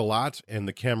suffer a lot, and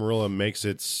the Camarilla makes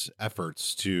its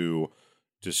efforts to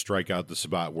strike out the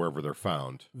Sabbat wherever they're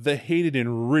found. The hated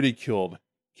and ridiculed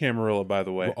Camarilla, by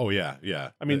the way. Well, oh yeah, yeah.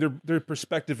 I mean, their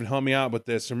perspective, and help me out with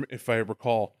this, if I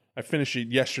recall. I finished it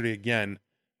yesterday again.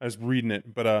 I was reading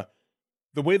it, but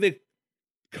the way they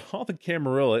call the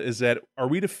Camarilla is that, are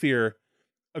we to fear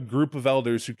a group of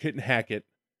elders who couldn't hack it,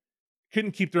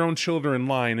 couldn't keep their own children in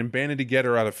line, and banded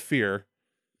together out of fear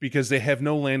because they have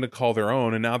no land to call their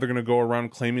own, and now they're going to go around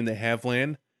claiming they have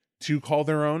land to call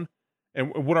their own?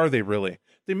 And what are they really?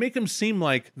 They make them seem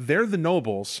like they're the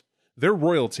nobles, they're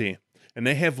royalty, and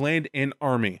they have land and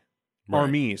army. Right.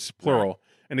 Armies, plural. Right.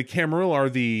 And the Camarilla are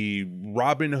the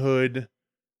Robin Hood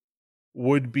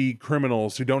would-be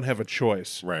criminals who don't have a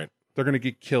choice. Right. They're going to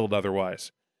get killed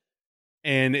otherwise.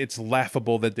 And it's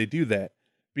laughable that they do that,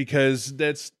 because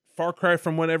that's far cry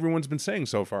from what everyone's been saying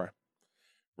so far.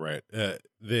 Right.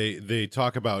 They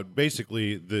talk about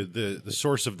basically the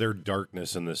source of their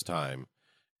darkness in this time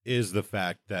is the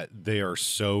fact that they are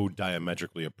so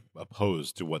diametrically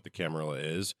opposed to what the Camarilla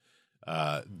is,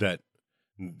 that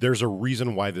there's a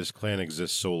reason why this clan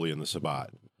exists solely in the Sabbat.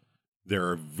 There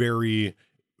are very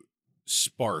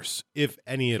sparse, if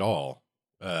any at all,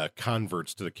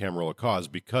 converts to the Camarilla cause,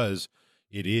 because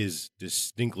it is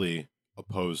distinctly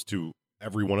opposed to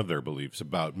every one of their beliefs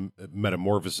about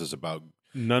metamorphosis, about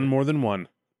none more than one.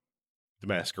 The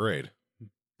masquerade.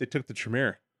 They took the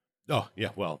Tremere. Oh yeah,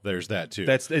 well, there's that too.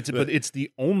 But it's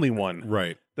the only one,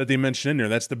 right, that they mentioned in there.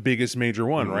 That's the biggest major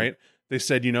one, right? They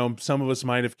said, some of us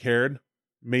might have cared,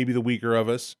 maybe the weaker of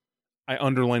us. I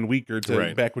underline weaker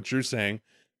to back what you're saying,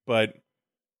 but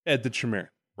Ed the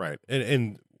Tremere. Right.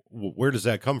 And where does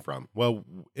that come from? Well,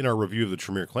 in our review of the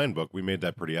Tremere Clanbook, we made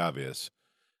that pretty obvious.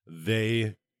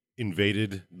 They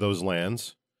invaded those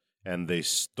lands, and they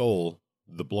stole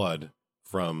the blood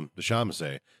from the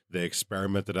Tzimisce. They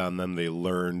experimented on them. They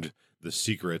learned the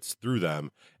secrets through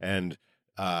them. And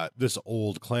this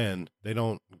old clan, they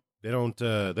don't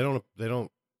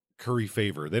curry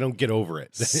favor. They don't get over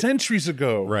it. Centuries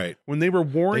ago, right, when they were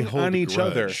warring on each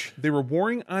other, they were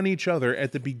warring on each other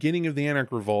at the beginning of the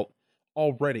Anarch Revolt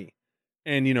already.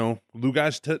 And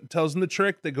Lugaj tells them the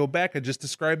trick. They go back. I just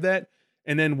described that.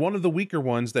 And then one of the weaker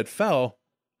ones that fell,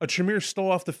 a Tremere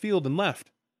stole off the field and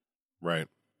left. Right.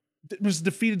 It was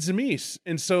defeated Tzimisce.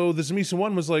 And so the Tzimisce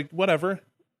one was like, whatever.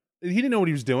 He didn't know what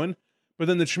he was doing. But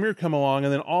then the Tremere come along,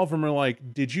 and then all of them are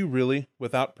like, did you really,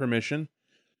 without permission?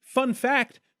 Fun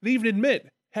fact, they even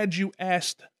admit, had you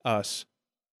asked us,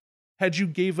 had you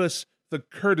gave us the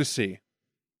courtesy,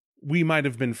 we might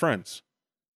have been friends.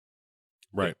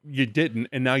 Right. You didn't,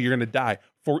 and now you're going to die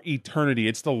for eternity.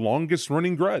 It's the longest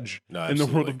running grudge in the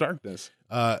world of darkness.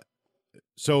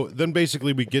 So then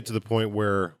basically we get to the point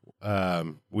where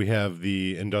we have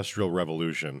the Industrial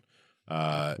Revolution,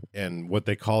 and what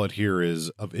they call it here is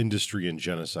of industry and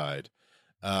genocide.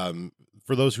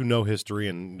 For those who know history,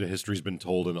 and the history's been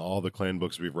told in all the clan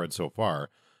books we've read so far,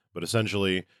 but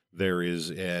essentially there is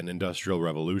an industrial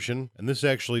revolution, and this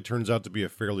actually turns out to be a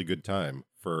fairly good time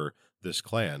for this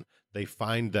clan. They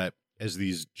find that as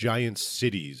these giant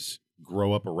cities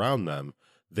grow up around them,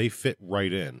 they fit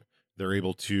right in. They're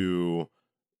able to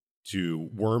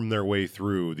worm their way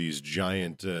through these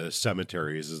giant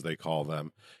cemeteries, as they call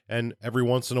them, and every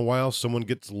once in a while, someone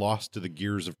gets lost to the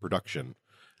gears of production.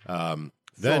 Throw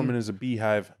them in as a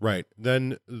beehive. Right.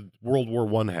 Then World War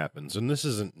One happens, and this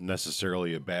isn't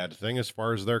necessarily a bad thing as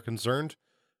far as they're concerned.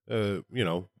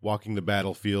 Walking the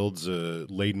battlefields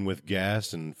laden with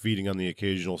gas and feeding on the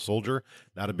occasional soldier,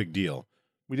 not a big deal.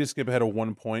 We just skip ahead of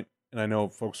 1 point, and I know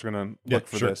folks are going to look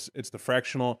for this. It's the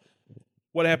fractional.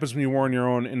 What happens when you war on your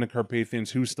own in the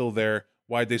Carpathians? Who's still there?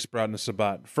 Why'd they sprout in the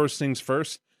Sabbat? First things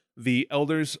first, the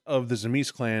elders of the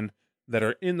Tzimisce clan that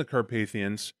are in the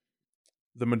Carpathians,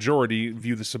 the majority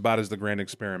view the Sabbat as the grand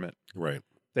experiment. Right.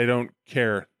 They don't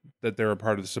care that they're a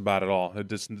part of the Sabbat at all. It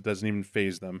doesn't even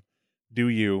faze them. Do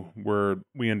you?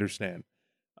 We understand.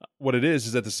 What it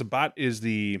is that the Sabbat is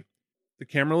the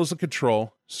Camarilla is the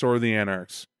control, so are the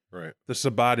Anarchs. Right. The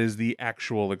Sabbat is the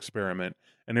actual experiment,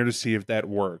 and they're to see if that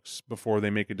works before they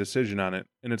make a decision on it.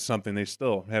 And it's something they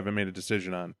still haven't made a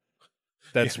decision on.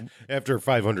 That's after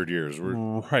 500 years.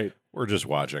 We're just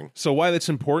watching. So why that's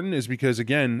important is because,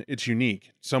 again, it's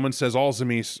unique. Someone says all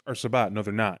Tzimisce are Sabbat. No,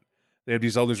 they're not. They have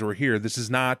these elders who are here. This is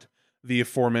not the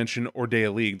aforementioned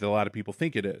Ordea League that a lot of people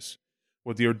think it is.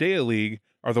 What the Ordea League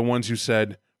are the ones who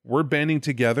said, we're banding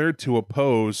together to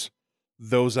oppose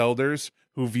those elders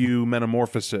who view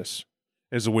metamorphosis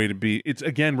as a way to be. It's,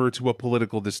 again, we're to a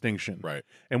political distinction. Right.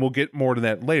 And we'll get more to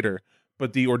that later.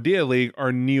 But the Ordea League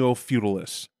are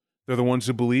neo-feudalists. They're the ones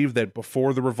who believe that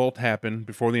before the revolt happened,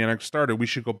 before the Anarchs started, we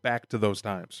should go back to those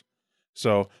times.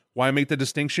 So why make the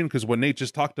distinction? Because what Nate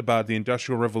just talked about, the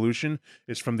Industrial Revolution,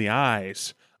 is from the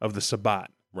eyes of the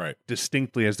Sabbat. Right.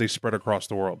 Distinctly as they spread across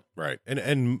the world. Right.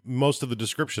 And most of the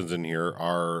descriptions in here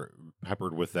are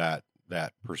peppered with that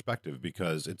perspective,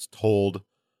 because it's told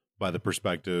by the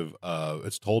perspective of,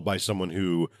 it's told by someone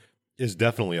who is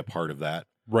definitely a part of that.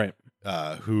 Right.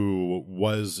 Who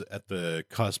was at the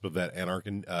cusp of that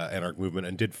anarch movement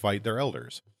and did fight their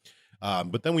elders.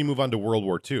 But then we move on to World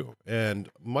War II. And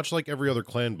much like every other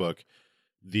clan book,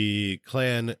 the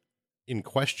clan in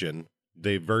question,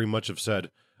 they very much have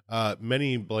said,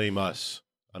 many blame us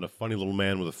on a funny little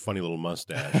man with a funny little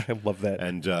mustache. I love that.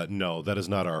 And no, that is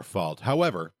not our fault.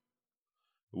 However,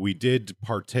 we did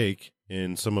partake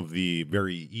in some of the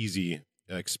very easy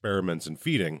experiments in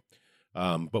feeding.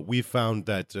 But we found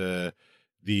that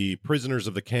the prisoners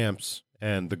of the camps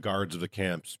and the guards of the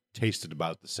camps tasted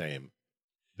about the same.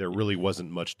 There really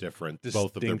wasn't much different.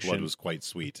 Both of their blood was quite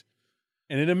sweet.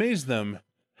 And it amazed them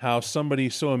how somebody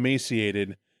so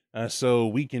emaciated, so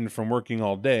weakened from working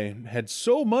all day, had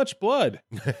so much blood.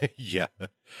 Yeah.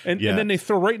 And then they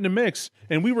throw right in the mix,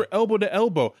 and we were elbow to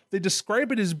elbow. They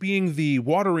describe it as being the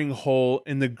watering hole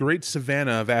in the great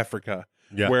savanna of Africa.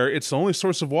 Yeah. Where it's the only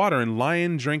source of water, and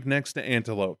lion drink next to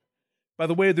antelope. By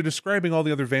the way, they're describing all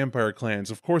the other vampire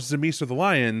clans. Of course, Tzimisce are the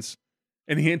lions,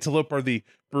 and the antelope are the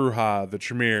Bruja, the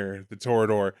Tremere, the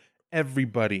Toreador.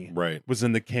 Everybody was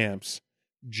in the camps,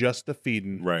 just the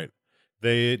feeding. Right.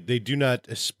 They do not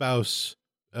espouse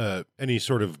any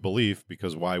sort of belief,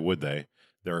 because why would they?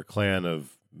 They're a clan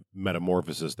of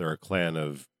metamorphosis. They're a clan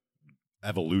of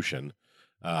evolution,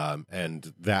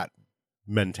 and that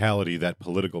mentality, that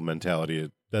political mentality,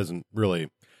 it doesn't really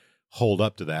hold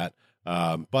up to that.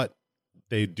 But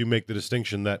they do make the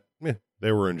distinction that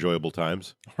they were enjoyable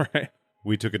times. Right.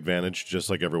 We took advantage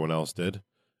just like everyone else did.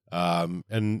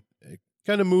 And it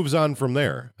kind of moves on from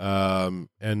there. And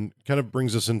kind of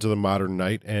brings us into the modern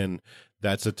night. And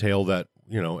that's a tale that,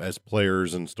 as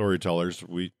players and storytellers,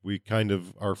 we kind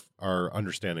of are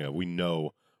understanding of. We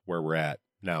know where we're at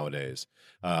nowadays.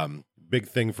 Big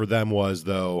thing for them was,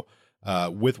 though,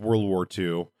 with World War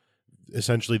II,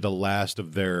 essentially the last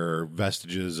of their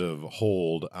vestiges of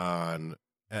hold on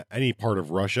any part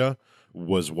of Russia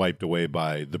was wiped away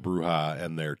by the Bruja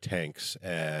and their tanks,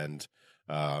 and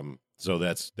so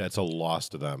that's a loss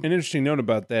to them. An interesting note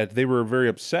about that, they were very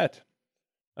upset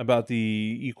about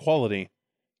the equality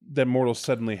that mortals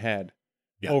suddenly had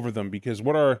over them, because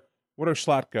what are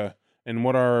Slatka and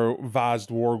what are Vazd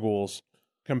Warguls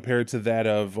compared to that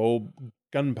of old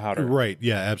gunpowder? Right,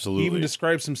 yeah, absolutely. He even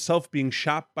describes himself being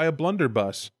shot by a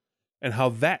blunderbuss, and how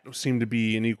that seemed to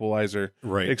be an equalizer.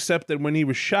 Right. Except that when he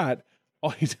was shot,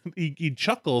 he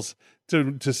chuckles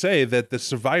to say that the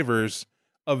survivors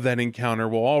of that encounter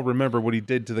will all remember what he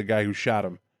did to the guy who shot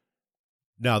him.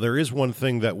 Now, there is one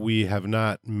thing that we have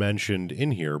not mentioned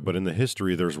in here, but in the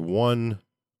history, there's one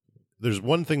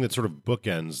thing that sort of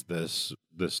bookends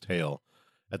this tale.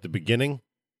 At the beginning,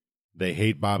 they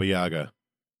hate Baba Yaga.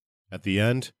 At the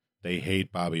end, they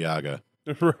hate Baba Yaga.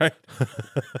 Right.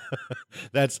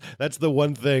 That's the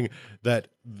one thing that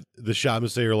the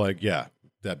Tzimisce are like, yeah,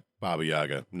 that Baba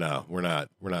Yaga. No, we're not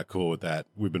cool with that.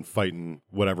 We've been fighting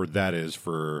whatever that is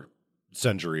for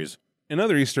centuries.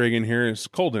 Another Easter egg in here is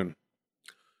Koldun.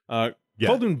 Yeah.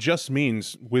 Koldun just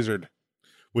means wizard.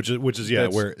 Which is yeah,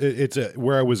 where it's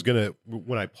where I was gonna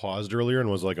when I paused earlier and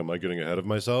was like, am I getting ahead of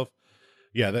myself?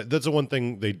 Yeah, that's the one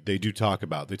thing they do talk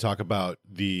about. They talk about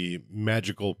the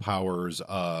magical powers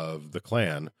of the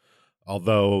clan,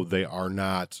 although they are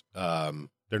not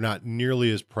they're not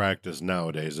nearly as practiced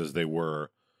nowadays as they were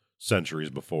centuries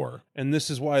before. And this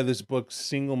is why this book's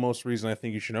single most reason I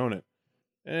think you should own it.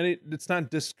 And it's not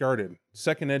discarded.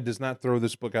 Second Ed does not throw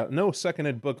this book out. No Second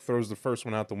Ed book throws the first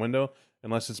one out the window,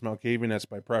 unless it's Malkavian. That's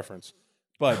by preference.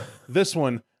 But this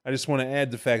one, I just want to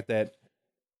add the fact that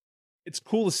it's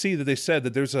cool to see that they said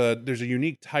that there's a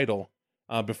unique title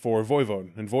before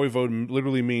Voivode. And Voivode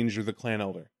literally means you're the clan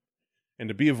elder. And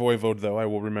to be a Voivode, though, I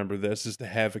will remember this, is to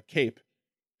have a cape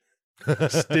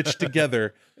stitched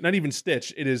together. Not even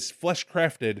stitched. It is flesh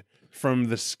crafted from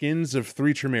the skins of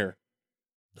 3 Tremere.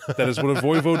 That is what a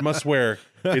Voivode must wear.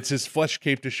 It's his flesh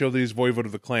cape to show that he's Voivode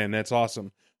of the clan. That's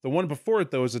awesome. The one before it,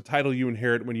 though, is a title you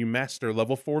inherit when you master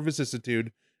level 4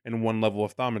 vicissitude and 1 level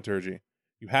of thaumaturgy.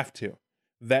 You have to.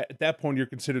 At that point, you're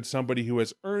considered somebody who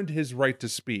has earned his right to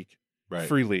speak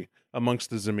freely amongst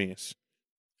the Tzimisce.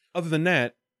 Other than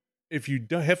that, if you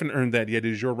haven't earned that yet,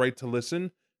 it is your right to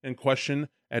listen and question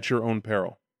at your own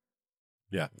peril.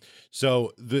 Yeah.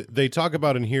 So they talk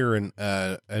about in here, and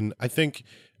I think,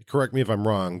 correct me if I'm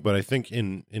wrong, but I think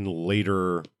in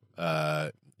later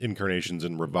incarnations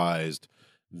and revised,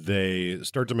 they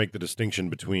start to make the distinction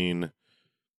between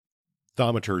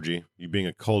thaumaturgy. You being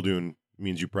a Koldun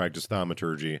means you practice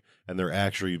thaumaturgy, and there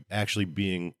actually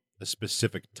being a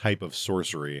specific type of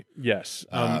sorcery. Yes.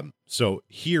 So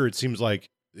here it seems like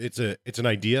it's an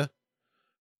idea,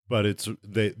 but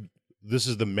this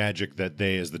is the magic that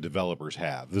they, as the developers,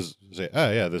 have. This say,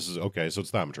 oh yeah, this is okay. So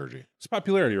it's thaumaturgy. It's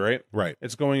popularity, right? Right.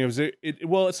 It's going as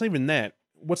well. It's not even that.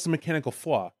 What's the mechanical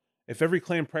flaw? If every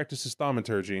clan practices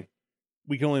thaumaturgy,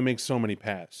 we can only make so many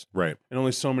paths, right? And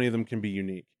only so many of them can be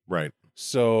unique, right?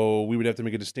 So we would have to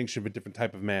make a distinction of a different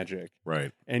type of magic,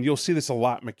 right? And you'll see this a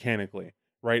lot mechanically,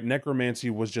 right? Necromancy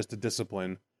was just a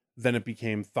discipline, then it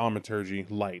became thaumaturgy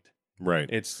light, right?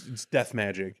 It's death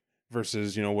magic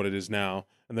versus what it is now.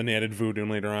 And then they added voodoo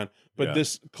later on. But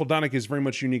this Koldanic is very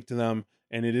much unique to them,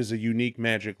 and it is a unique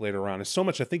magic later on. It's so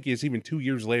much, I think it's even 2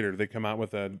 years later they come out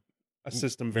with a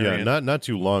system variant. Yeah, not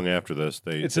too long after this.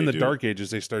 It's in the Dark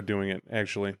Ages they start doing it,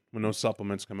 actually, when those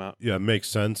supplements come out. Yeah, it makes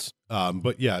sense.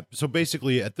 But yeah, so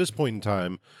basically at this point in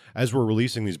time, as we're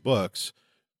releasing these books,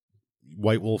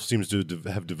 White Wolf seems to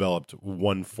have developed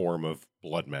one form of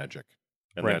blood magic,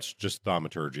 and that's just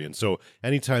thaumaturgy. And so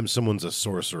anytime someone's a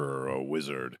sorcerer or a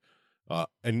wizard,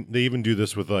 and they even do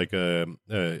this with like a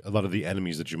lot of the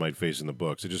enemies that you might face in the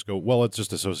books. They just go, well, it's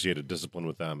just associated discipline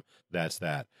with them. That's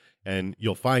that. And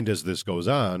you'll find as this goes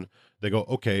on, they go,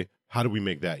 okay, how do we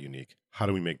make that unique? How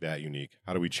do we make that unique?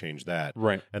 How do we change that?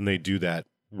 Right. And they do that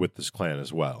with this clan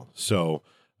as well. So,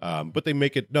 but they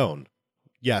make it known.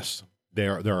 Yes,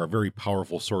 there are very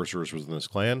powerful sorcerers within this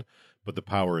clan, but the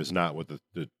power is not what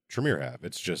the Tremere have.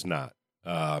 It's just not.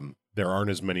 There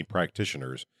aren't as many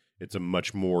practitioners. It's a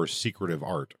much more secretive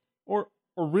art. Or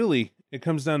really, it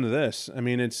comes down to this.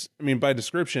 By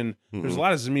description, there's a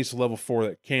lot of Tzimisce level 4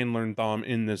 that can learn Thom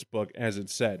in this book, as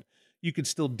it said. You could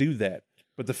still do that.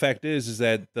 But the fact is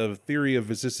that the theory of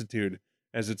vicissitude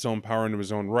as its own power into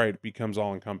his own right becomes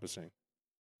all-encompassing.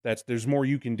 There's more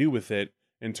you can do with it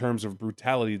in terms of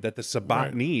brutality that the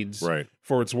Sabbat needs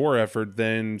for its war effort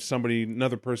than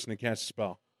another person to cast a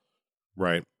spell.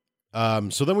 Right.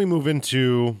 So then we move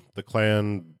into the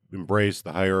clan embrace,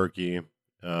 the hierarchy.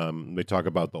 They talk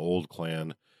about the old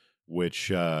clan, which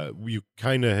you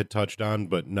kind of had touched on,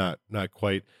 but not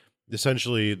quite.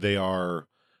 Essentially, they are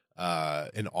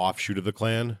an offshoot of the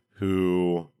clan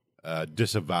who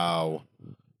disavow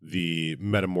the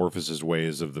metamorphosis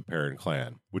ways of the parent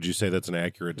clan. Would you say that's an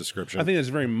accurate description? I think that's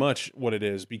very much what it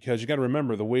is, because you got to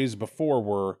remember the ways before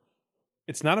were,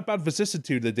 it's not about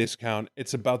vicissitude that discount,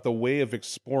 it's about the way of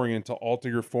exploring it to alter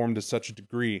your form to such a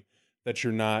degree that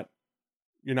you're not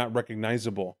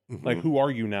recognizable. Like, who are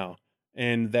you now?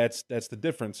 And that's the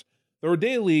difference. The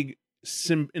Ordea League,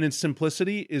 in its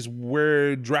simplicity, is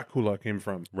where Dracula came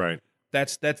from. Right.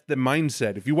 That's the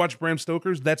mindset. If you watch Bram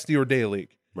Stoker's, that's the Ordea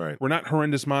League. Right. We're not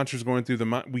horrendous monsters going through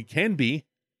we can be,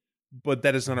 but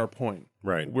that is not our point.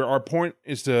 Right. Where our point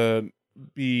is to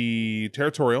be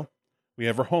territorial. We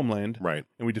have our homeland. Right.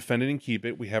 And we defend it and keep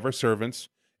it. We have our servants,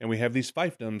 and we have these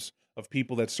fiefdoms of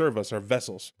people that serve us, our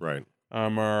vessels. Right.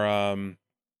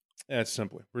 That's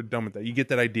simply, we're done with that. You get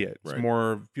that idea. It's Right.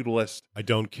 more feudalist. I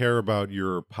don't care about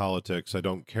your politics. I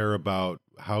don't care about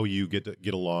how you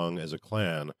get along as a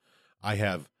clan. I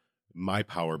have my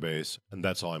power base, and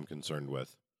that's all I'm concerned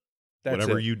with. That's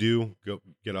Whatever it. you do, go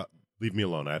get up. Leave me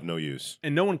alone. I have no use.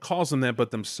 And no one calls them that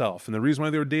but themselves. And the reason why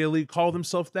their daily call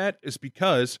themselves that is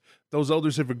because those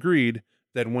elders have agreed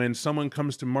that when someone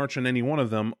comes to march on any one of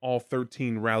them, all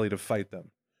 13 rally to fight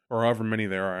them, or however many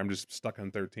there are. I'm just stuck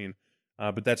on 13.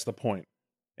 But that's the point.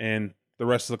 And the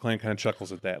rest of the clan kind of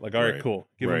chuckles at that. Like, all right, Right. cool.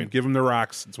 Give Right. them the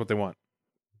rocks. It's what they want.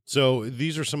 So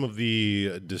these are some of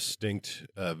the distinct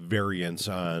variants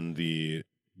on the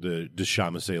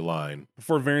Tzimisce line.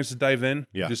 Before variants to dive in,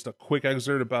 Yeah. just a quick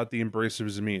excerpt about the embrace of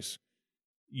Tzimisce.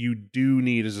 You do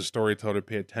need, as a storyteller, to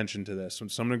pay attention to this. When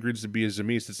someone agrees to be a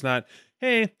Tzimisce, it's not,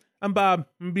 hey, I'm Bob,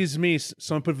 I'm going to be Tzimisce.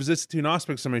 Someone put vicissitude and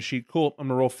auspices on my sheet. Cool, I'm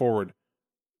going to roll forward.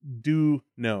 Do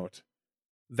note,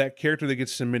 that character that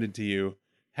gets submitted to you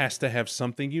has to have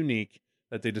something unique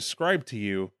that they describe to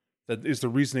you that is the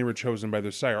reason they were chosen by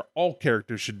their sire. All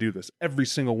characters should do this. Every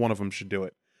single one of them should do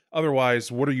it.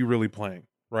 Otherwise, what are you really playing,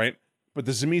 right? But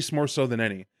the Tzimisce more so than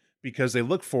any, because they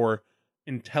look for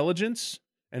intelligence,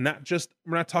 and not just,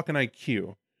 we're not talking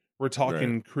IQ, we're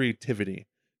talking creativity,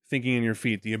 thinking in your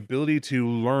feet, the ability to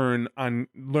learn and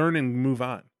move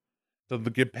on, to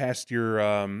get past your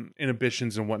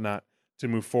inhibitions and whatnot, to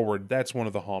move forward. That's one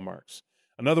of the hallmarks.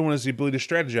 Another one is the ability to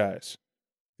strategize,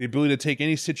 the ability to take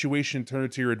any situation and turn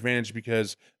it to your advantage,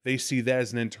 because they see that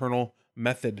as an internal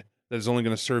method that is only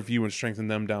going to serve you and strengthen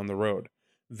them down the road.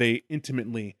 They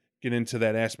intimately get into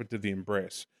that aspect of the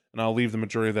embrace, and I'll leave the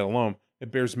majority of that alone.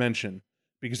 It bears mention,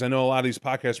 because I know a lot of these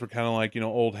podcasts were kind of like,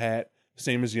 old hat,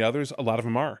 same as the others. A lot of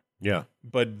them are. Yeah.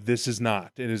 But this is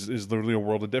not. It is literally a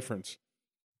world of difference.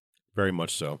 Very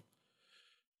much so.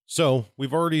 So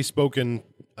we've already spoken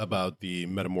about the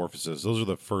metamorphoses. Those are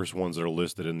the first ones that are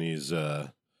listed in these.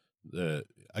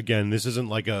 Again, this isn't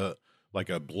like a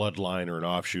bloodline or an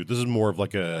offshoot. This is more of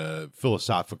like a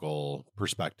philosophical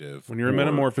perspective. When you're a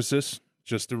metamorphosis,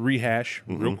 just to rehash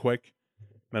real quick,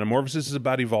 metamorphosis is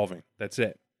about evolving. That's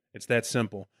it. It's that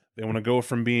simple. They want to go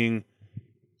from being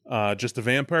just a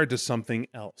vampire to something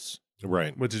else,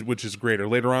 right? Which is greater.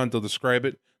 Later on, they'll describe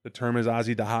it. The term is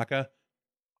Azi Dahaka.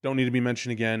 Don't need to be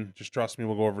mentioned again. Just trust me,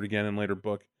 we'll go over it again in later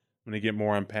book when they get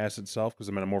more on path itself, because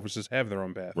the metamorphoses have their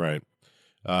own path. Right.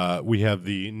 We have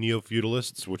the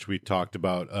neo-feudalists, which we talked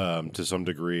about to some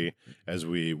degree as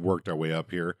we worked our way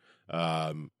up here.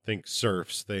 Think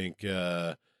serfs, think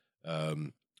lord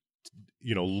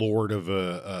of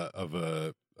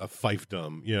a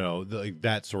fiefdom, like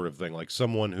that sort of thing. Like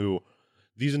someone who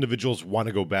these individuals want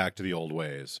to go back to the old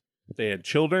ways. They had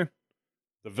children.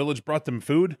 The village brought them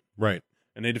food. Right.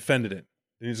 And they defended it.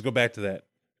 They need to go back to that.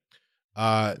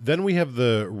 Then we have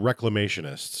the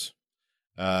reclamationists.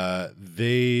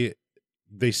 They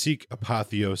seek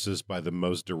apotheosis by the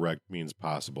most direct means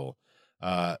possible.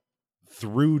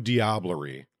 Through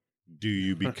diablerie, do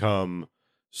you become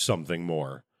something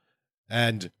more?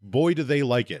 And boy, do they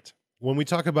like it. When we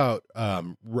talk about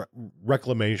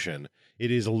reclamation, it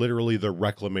is literally the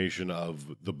reclamation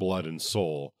of the blood and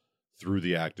soul through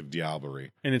the act of diablerie.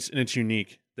 And it's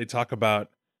unique. They talk about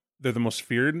they're the most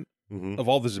feared of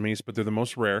all the Tzimisce, but they're the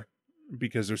most rare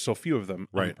because there's so few of them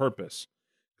on purpose.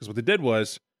 Because what they did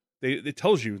was, it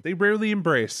tells you they rarely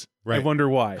embrace. Right. I wonder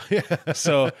why.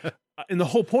 So, and the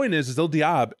whole point is they'll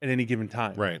diab at any given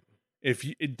time. Right.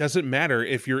 It doesn't matter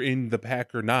if you're in the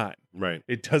pack or not. Right.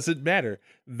 It doesn't matter.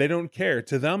 They don't care.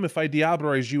 To them, if I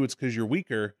diablerize you, it's because you're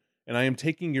weaker, and I am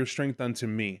taking your strength unto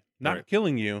me, not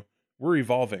killing you. We're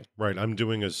evolving. Right. I'm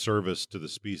doing a service to the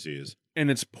species. And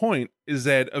its point is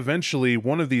that eventually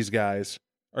one of these guys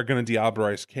are going to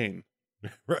diablerize Cain.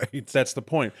 Right. That's the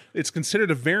point. It's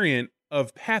considered a variant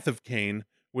of Path of Cain,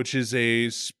 which is a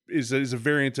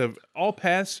variant of all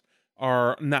paths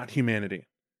are not humanity.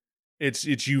 It's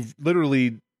you've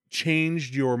literally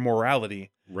changed your morality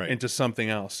into something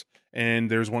else. And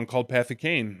there's one called Path of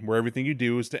Cain, where everything you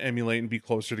do is to emulate and be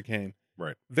closer to Cain.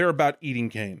 Right. They're about eating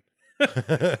Cain.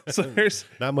 So there's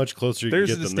not much closer you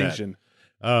there's can get a distinction.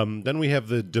 Than that. Then we have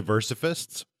the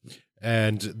diversifists,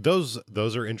 and those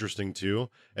are interesting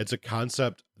too. It's a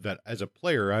concept that as a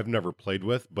player I've never played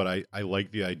with, but I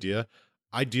like the idea.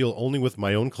 I deal only with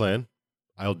my own clan.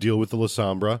 I'll deal with the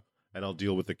Lasombra, and I'll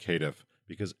deal with the Caitiff,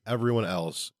 because everyone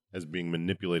else is being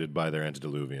manipulated by their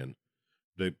antediluvian.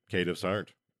 The Caitiffs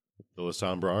aren't. The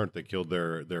Lasombra aren't. They killed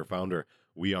their founder.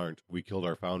 We aren't. We killed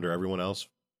our founder. Everyone else,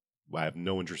 I have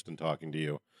no interest in talking to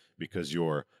you because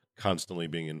you're constantly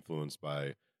being influenced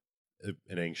by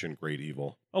an ancient great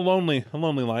evil. A lonely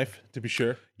life, to be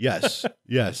sure. Yes,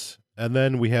 yes. And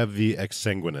then we have the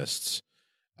exsanguinists.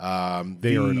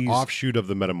 They are an offshoot of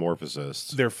the metamorphosists.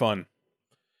 They're fun.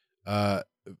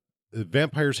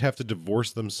 Vampires have to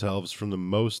divorce themselves from the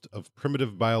most of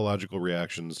primitive biological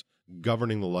reactions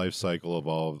governing the life cycle of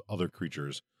all other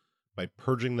creatures. By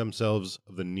purging themselves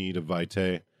of the need of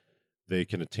vitae, they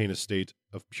can attain a state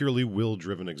of purely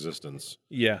will-driven existence.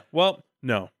 Yeah. Well,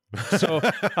 no. So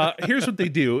here's what they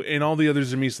do, and all the other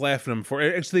Tzimisce laugh at them for.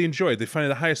 Actually, they enjoy it. They find it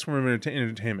the highest form of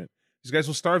entertainment. These guys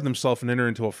will starve themselves and enter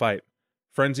into a fight.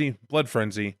 Frenzy, blood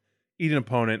frenzy, eat an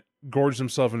opponent, gorge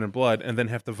themselves in their blood, and then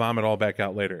have to vomit all back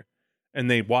out later. And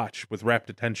they watch with rapt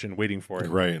attention, waiting for it.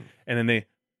 Right. And then they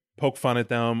poke fun at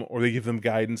them, or they give them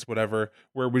guidance, whatever.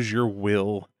 Where was your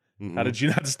will? Mm-hmm. How did you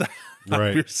not stop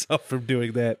yourself from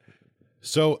doing that?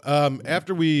 So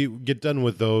after we get done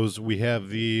with those, we have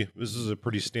this is a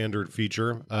pretty standard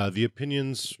feature, the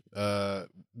opinions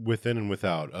within and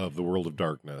without of the world of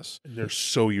darkness. They're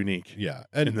so unique. Yeah.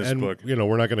 In this book. You know,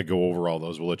 we're not going to go over all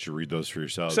those. We'll let you read those for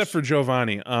yourselves. Except for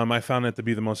Giovanni. I found that to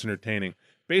be the most entertaining.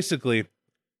 Basically,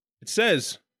 it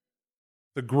says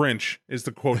the Grinch is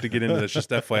the quote to get into this, just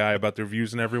FYI about their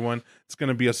views and everyone. It's going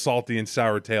to be a salty and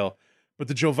sour tale. But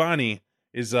the Giovanni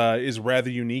is rather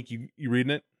unique. You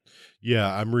reading it?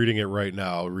 Yeah, I'm reading it right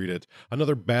now. I'll read it.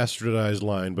 Another bastardized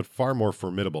line, but far more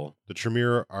formidable. The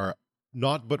Tremere are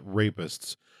naught but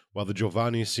rapists, while the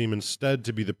Giovanni seem instead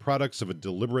to be the products of a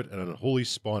deliberate and unholy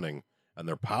spawning. And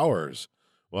their powers,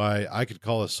 why, I could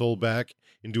call a soul back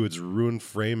into its ruined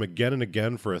frame again and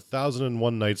again for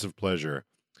 1,001 nights of pleasure.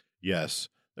 Yes,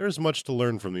 there is much to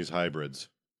learn from these hybrids.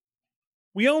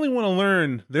 We only want to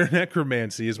learn their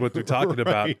necromancy is what they're talking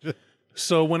about.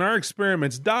 So when our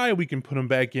experiments die, we can put them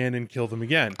back in and kill them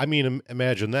again. I mean,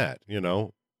 imagine that, you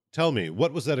know. Tell me,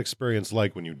 what was that experience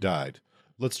like when you died?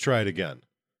 Let's try it again.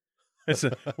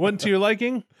 Wasn't to your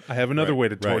liking? I have another way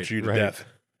to torture you to death.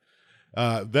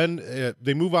 Then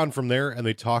they move on from there, and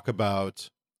they talk about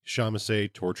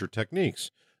Tzimisce torture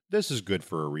techniques. This is good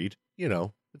for a read. You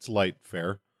know, it's light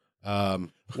fare.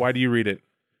 Why do you read it?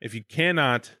 If you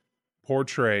cannot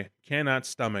portray, cannot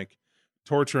stomach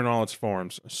torture in all its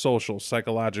forms, social,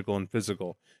 psychological, and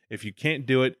physical, if you can't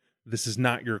do it, this is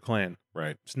not your clan.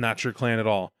 Right. It's not your clan at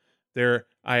all.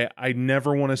 I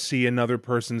never want to see another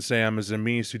person say I'm a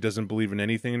Tzimisce who doesn't believe in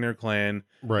anything in their clan,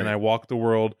 right. And I walk the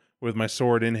world with my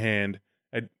sword in hand.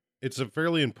 It's a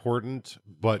fairly important,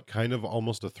 but kind of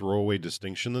almost a throwaway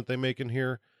distinction that they make in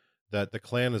here, that the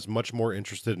clan is much more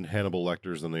interested in Hannibal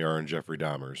Lecters than they are in Jeffrey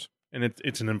Dahmer's. And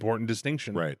it's an important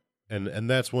distinction. Right. And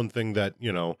that's one thing that,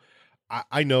 you know,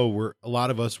 I know a lot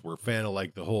of us were fan of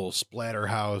like the whole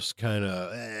Splatterhouse kind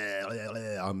of,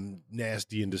 I'm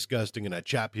nasty and disgusting and I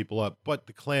chop people up, but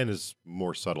the clan is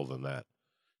more subtle than that.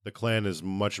 The clan is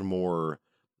much more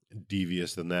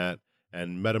devious than that.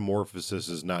 And metamorphosis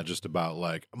is not just about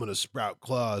like, I'm going to sprout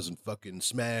claws and fucking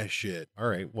smash shit. All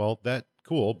right, well,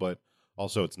 cool, but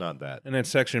also it's not that. And that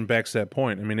section backs that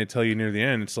point. I mean, they tell you near the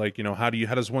end, it's like, you know, how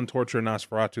does one torture a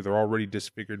Nosferatu? They're already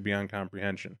disfigured beyond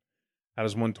comprehension. How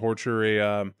does one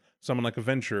torture someone like a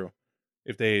Ventru?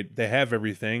 If they have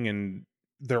everything and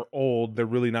they're old, they're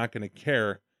really not going to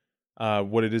care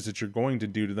what it is that you're going to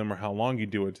do to them or how long you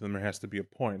do it to them. There has to be a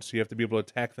point. So you have to be able to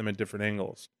attack them at different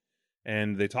angles.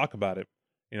 And they talk about it.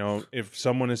 You know, if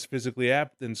someone is physically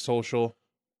apt, then social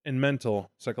and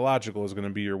mental, psychological is going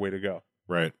to be your way to go.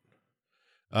 Right.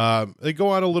 They go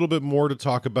on a little bit more to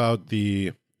talk about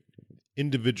the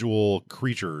individual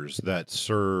creatures that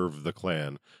serve the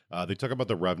clan. They talk about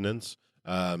the revenants.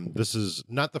 This is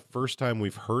not the first time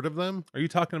we've heard of them. Are you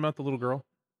talking about the little girl?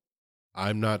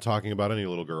 I'm not talking about any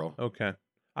little girl. Okay.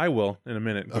 I will in a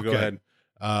minute. Okay. Go ahead.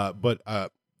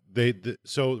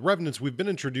 So revenants, we've been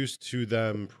introduced to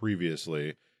them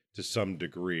previously to some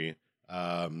degree.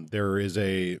 There is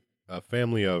a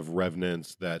family of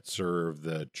revenants that serve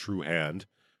the True Hand.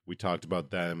 We talked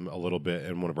about them a little bit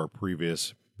in one of our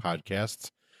previous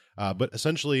podcasts. But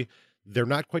essentially, they're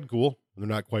not quite ghoul. They're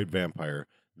not quite vampire.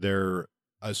 They're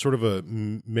sort of a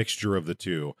mixture of the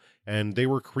two. And they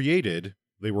were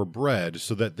bred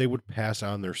so that they would pass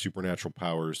on their supernatural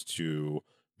powers to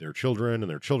their children and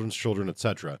their children's children,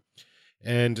 etc.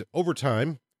 And over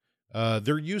time,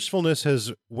 their usefulness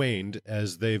has waned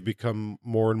as they've become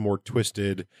more and more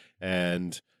twisted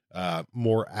and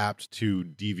more apt to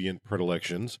deviant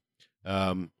predilections.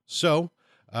 So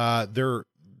they're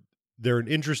an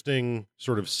interesting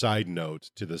sort of side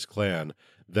note to this clan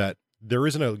that there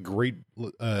isn't a great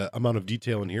amount of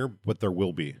detail in here, but there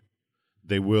will be.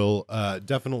 They will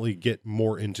definitely get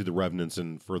more into the revenants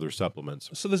and further supplements.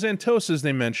 So the Xantoses,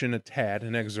 they mention a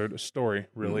excerpt, a story,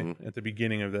 really, at the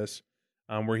beginning of this.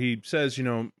 where he says,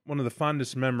 one of the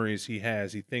fondest memories he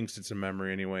has, he thinks it's a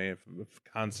memory anyway, of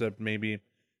concept maybe.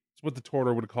 It's what the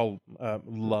Tortor would call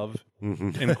love,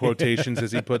 in quotations,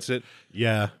 as he puts it.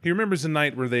 Yeah. He remembers the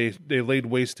night where they laid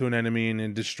waste to an enemy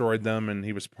and destroyed them, and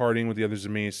he was partying with the other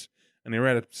Tzimisce, and they were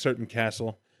at a certain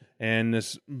castle, and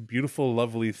this beautiful,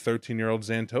 lovely 13-year-old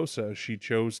Xantosa, she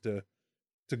chose to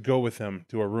go with him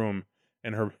to a room,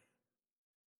 and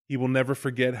he will never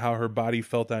forget how her body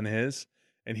felt on his,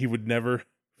 and he would never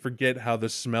forget how the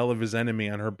smell of his enemy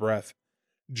on her breath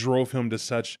drove him to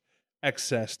such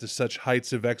excess, to such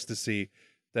heights of ecstasy,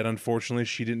 that unfortunately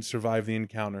she didn't survive the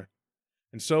encounter.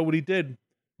 And so what he did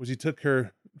was he took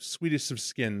her sweetest of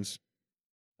skins.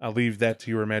 I'll leave that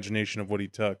to your imagination of what he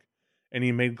took. And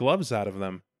he made gloves out of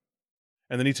them.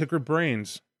 And then he took her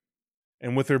brains.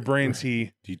 And with her brains,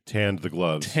 he tanned the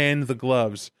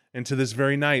gloves. And to this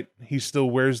very night, he still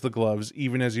wears the gloves,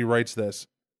 even as he writes this.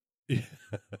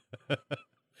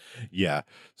 Yeah.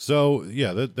 So,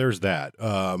 yeah, there's that.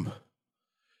 Why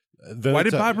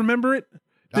did Bob remember it?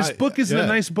 This book isn't a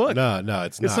nice book. No,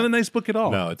 it's not. It's not a nice book at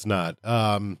all. No, it's not.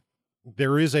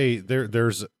 There's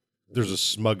a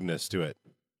smugness to it.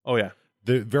 Oh, yeah.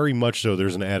 Very much so.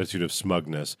 There's an attitude of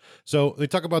smugness. So they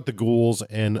talk about the ghouls,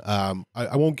 and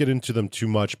I won't get into them too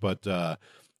much, but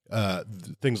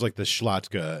things like the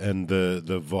Schlatka and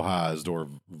the Vohazd or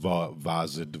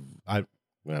Vazid. I'm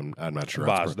not sure.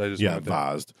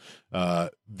 Vazd. Vazd.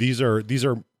 These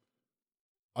are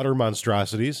utter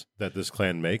monstrosities that this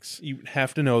clan makes. You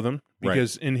have to know them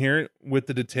because in here, with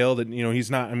the detail that he's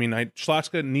not. I mean,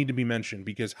 Schlatka need to be mentioned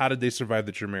because how did they survive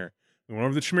the Tremere? We went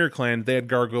over the Tremere clan. They had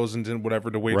gargoyles and whatever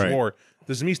to wage war.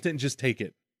 The Tzimisce didn't just take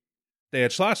it. They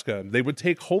had Schlatka. They would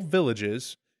take whole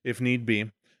villages if need be,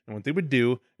 and what they would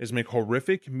do is make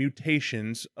horrific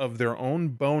mutations of their own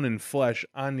bone and flesh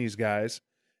on these guys,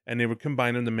 and they would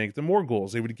combine them to make them more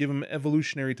ghouls. They would give them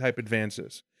evolutionary type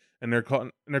advances. And they're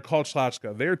called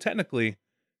Schlatka. They're technically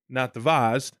not the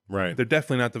Vazd. Right. They're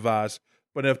definitely not the Vazd,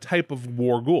 but a type of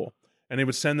war ghoul. And they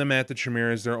would send them at the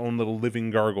Tremere as their own little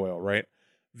living gargoyle, right?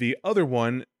 The other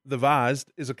one, the Vazd,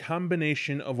 is a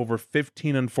combination of over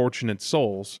 15 unfortunate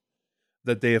souls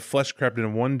that they have flesh crept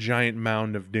in one giant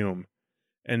mound of doom.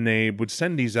 And they would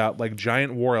send these out like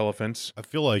giant war elephants. I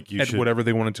feel like you at should, whatever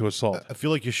they wanted to assault. I feel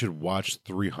like you should watch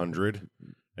 300,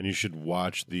 and you should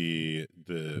watch the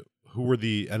who were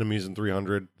the enemies in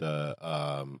 300? The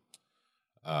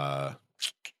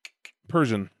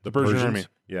Persian army.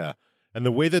 Yeah. And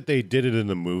the way that they did it in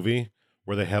the movie,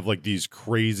 where they have like these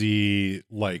crazy,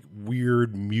 like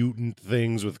weird mutant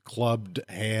things with clubbed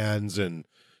hands and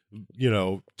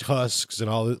tusks and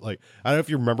all that. Like, I don't know if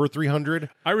you remember 300.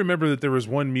 I remember that there was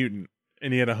one mutant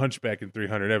and he had a hunchback in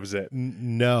 300. That was it.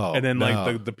 No. And then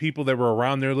like the people that were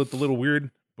around there looked a little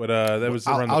weird. But that was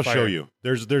around the fire. I'll show you.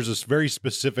 There's this very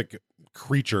specific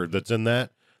creature that's in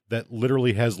that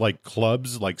literally has like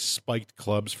clubs, like spiked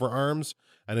clubs for arms,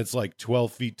 and it's like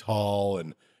 12 feet tall.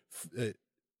 And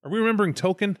are we remembering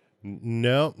Token?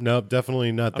 No,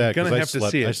 definitely not that. I'm gonna have to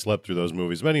see it. I slept through those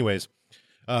movies. But anyways,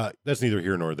 that's neither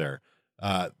here nor there.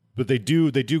 But they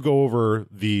do go over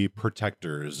the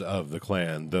protectors of the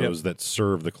clan, those that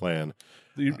serve the clan.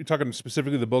 You're talking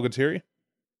specifically the Bogatiri?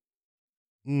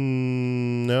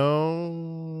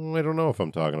 No, I don't know if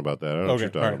I'm talking about that. I don't know what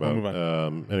you're talking about. We'll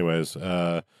move on. Anyways,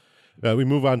 we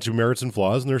move on to merits and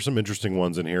flaws, and there's some interesting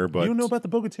ones in here. But you know about the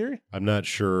Bogatiri? I'm not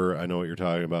sure I know what you're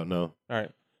talking about. No. All right.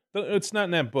 It's not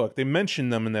in that book. They mention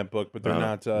them in that book, but they're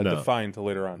not defined till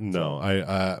later on. No,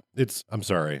 I'm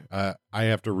sorry. I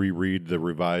have to reread the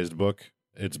revised book.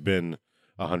 It's been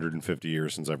 150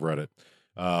 years since I've read it.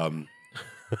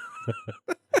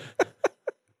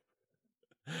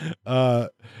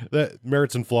 That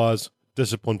merits and flaws,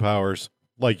 discipline powers,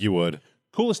 like you would.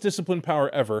 Coolest discipline power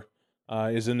ever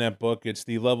is in that book. It's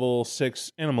the level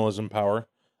 6 animalism power,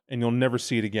 and you'll never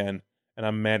see it again. And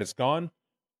I'm mad it's gone.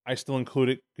 I still include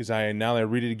it because now that I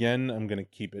read it again, I'm gonna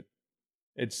keep it.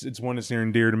 It's one that's near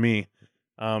and dear to me.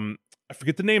 I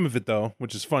forget the name of it though,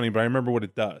 which is funny, but I remember what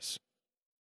it does.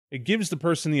 It gives the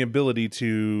person the ability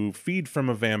to feed from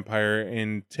a vampire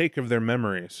and take of their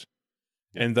memories,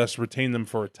 and thus retain them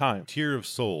for a time. Tier of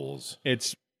souls.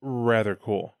 It's rather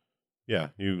cool. Yeah,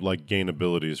 you like gain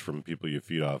abilities from people you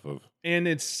feed off of. And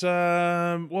it's,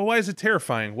 why is it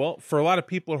terrifying? Well, for a lot of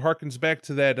people, it harkens back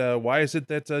to that, why is it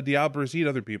that Diablos eat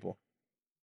other people?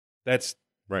 That's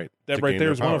right. That right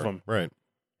there is one of them. Right.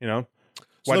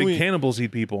 Why do cannibals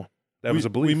eat people? That was a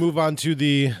belief. We move on to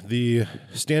the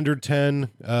standard 10,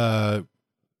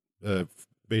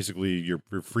 basically your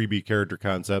freebie character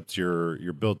concepts,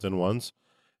 your built-in ones.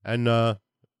 And,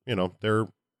 they're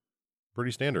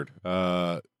pretty standard.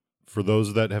 for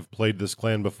those that have played this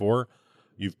clan before,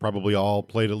 you've probably all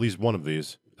played at least one of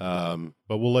these. But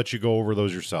we'll let you go over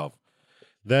those yourself.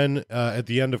 Then at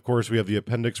the end, of course, we have the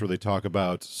appendix where they talk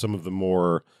about some of the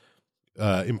more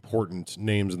important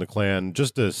names in the clan,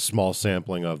 just a small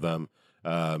sampling of them.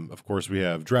 Of course, we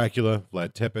have Dracula,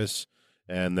 Vlad Tepes,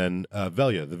 and then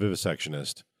Velia, the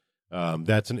vivisectionist.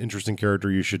 That's an interesting character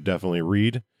you should definitely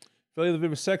read. Velia the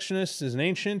vivisectionist is an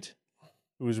ancient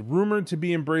who was rumored to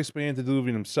be embraced by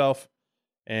Antediluvian himself,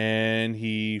 and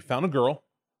he found a girl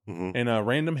in a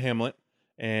random hamlet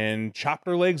and chopped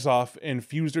her legs off and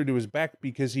fused her to his back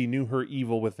because he knew her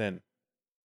evil within.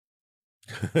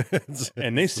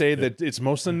 And they say that it's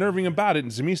most unnerving about it,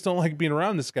 and Tzimisce don't like being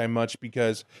around this guy much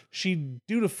because she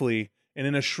dutifully and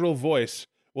in a shrill voice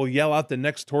will yell out the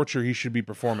next torture he should be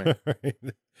performing. Right.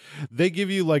 They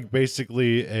give you like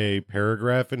basically a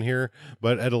paragraph in here,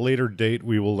 but at a later date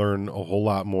we will learn a whole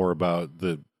lot more about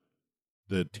the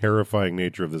terrifying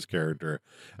nature of this character.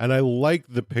 And I like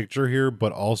the picture here,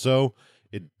 but also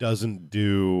it doesn't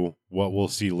do what we'll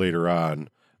see later on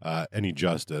any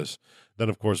justice. Then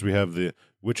of course we have the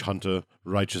witch hunter,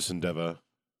 righteous endeavor,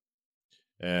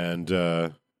 and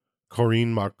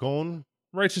Corinne Marcon.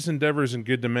 Righteous endeavor is in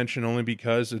good dimension only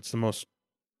because it's the most.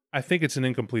 I think it's an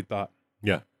incomplete thought.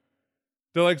 Yeah.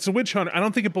 They're like, it's a witch hunter. I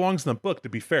don't think it belongs in the book, to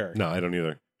be fair. No, I don't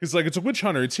either. Because, like, it's a witch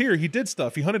hunter. It's here. He did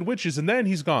stuff. He hunted witches, and then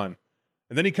he's gone.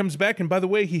 And then he comes back, and by the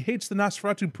way, he hates the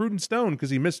Nosferatu Prudent Stone because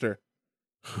he missed her.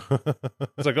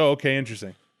 It's like, oh, okay,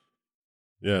 interesting.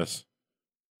 Yes.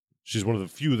 She's one of the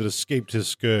few that escaped his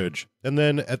scourge. And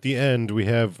then at the end, we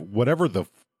have whatever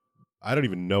I don't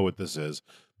even know what this is,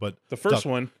 but The first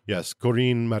one, yes,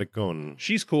 Corinne Marcon.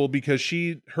 she's cool because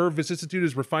her vicissitude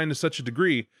is refined to such a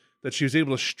degree that she was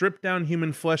able to strip down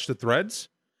human flesh to threads,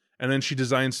 and then she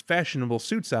designs fashionable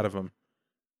suits out of them.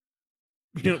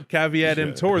 You know, caveat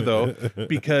emptor though,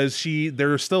 because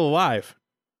they're still alive.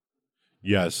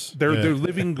 Yes, They're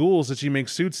living ghouls that she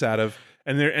makes suits out of,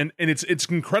 and it's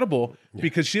incredible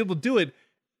because she's able to do it,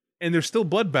 and they're still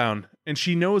bloodbound, and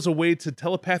she knows a way to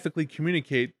telepathically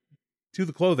communicate to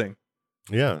the clothing.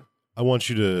 Yeah, I want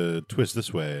you to twist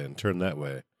this way and turn that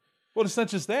way. Well, it's not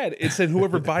just that; it's that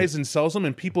whoever buys and sells them,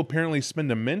 and people apparently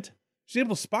spend a mint, she's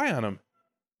able to spy on them.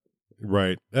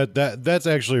 Right. That's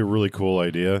actually a really cool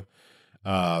idea.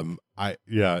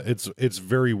 It's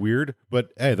very weird,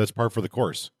 but hey, that's par for the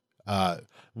course.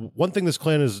 One thing this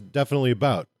clan is definitely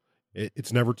about,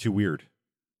 it's never too weird.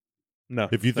 No.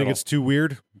 If you think it's too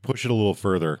weird, push it a little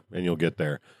further and you'll get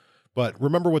there. But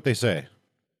remember what they say.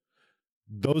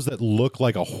 Those that look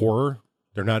like a horror,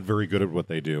 they're not very good at what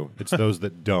they do. It's those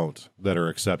that don't that are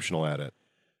exceptional at it.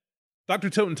 Dr.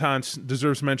 Totentanz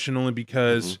deserves mention only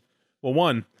because, well,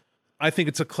 one, I think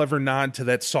it's a clever nod to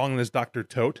that song that's Dr.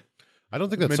 Tote. I don't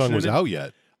think that song was out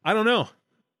yet. I don't know.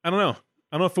 I don't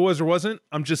know if it was or wasn't.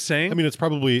 I'm just saying. I mean, it's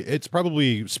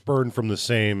probably spurned from the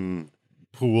same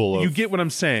pool of... You get what I'm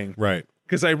saying. Right.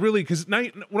 Because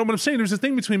what I'm saying, there's a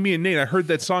thing between me and Nate. I heard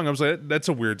that song. I was like, that's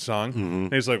a weird song. Mm-hmm.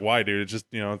 And he's like, why, dude? It's just,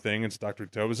 a thing. It's Dr.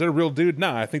 Tote. Was it a real dude?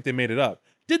 Nah, I think they made it up.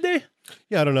 Did they?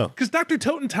 Yeah, I don't know. Because Dr.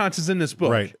 Totentanz is in this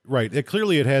book. Right.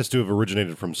 It has to have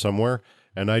originated from somewhere,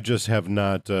 and I just have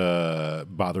not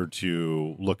bothered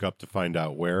to look up to find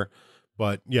out where.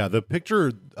 But yeah, the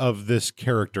picture of this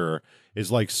character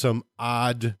is like some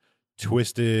odd,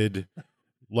 twisted,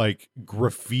 like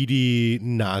graffiti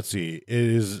Nazi. It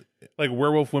is like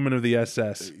Werewolf Women of the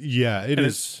SS. Yeah, it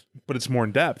is. But it's more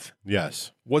in depth.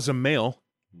 Yes. Was a male.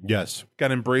 Yes.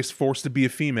 Got embraced, forced to be a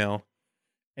female,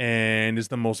 and is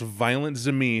the most violent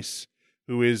Tzimisce,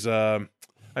 who is, I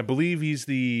believe he's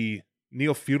the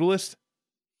neo-feudalist.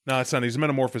 No, it's not. He's a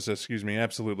metamorphosis. Excuse me.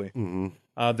 Absolutely. Mm-hmm.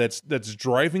 That's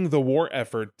driving the war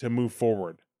effort to move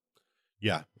forward.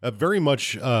 Yeah, very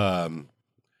much a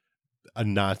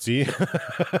Nazi.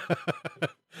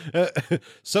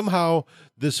 Somehow,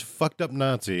 this fucked up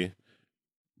Nazi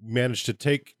managed to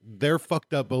take their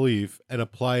fucked up belief and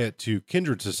apply it to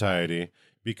kindred society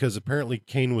because apparently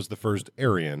Cain was the first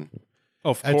Aryan.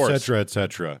 Of course. Et cetera, et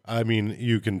cetera. I mean,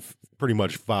 you can pretty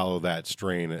much follow that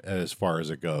strain as far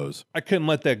as it goes. I couldn't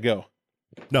let that go.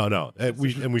 No,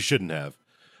 we shouldn't have.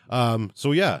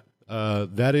 So yeah,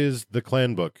 that is the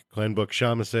Clanbook. Clanbook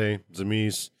Tzimisce,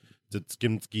 Tzimisce,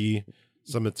 Tzimisce,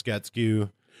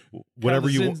 Samitskatsky,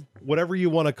 whatever you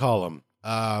want to call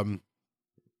them.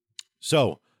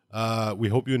 So we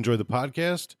hope you enjoyed the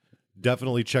podcast.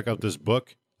 Definitely check out this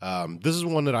book. This is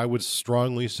one that I would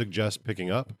strongly suggest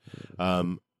picking up.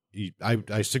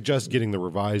 I suggest getting the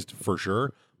revised for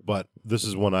sure, but this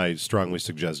is one I strongly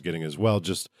suggest getting as well.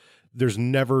 Just there's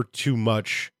never too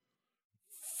much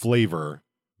flavor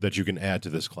that you can add to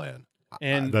this clan.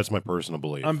 And that's my personal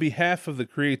belief. on behalf of the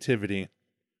creativity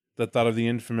that thought of the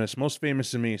infamous, most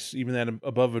famous Tzimisce, even that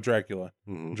above of Dracula,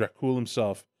 Dracul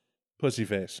himself,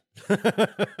 Pussyface.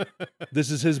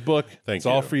 This is his book. It's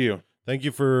all for you. Thank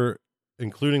you for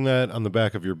including that on the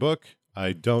back of your book.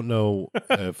 I don't know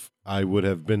if I would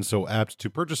have been so apt to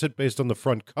purchase it based on the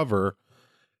front cover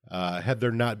had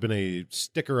there not been a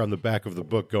sticker on the back of the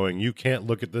book going, "You can't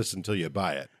look at this until you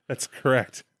buy it." That's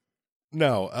correct.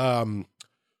 Now,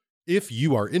 if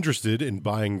you are interested in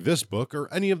buying this book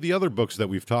or any of the other books that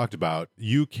we've talked about,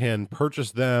 you can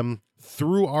purchase them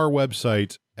through our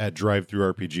website at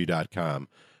drivethroughrpg.com.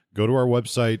 Go to our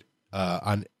website.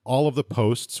 On all of the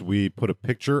posts, we put a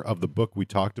picture of the book we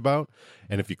talked about,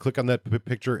 and if you click on that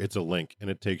picture, it's a link, and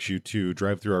it takes you to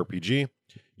DriveThruRPG.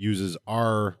 Uses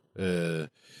our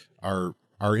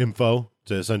info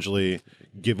to essentially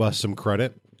give us some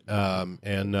credit,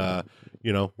 and we're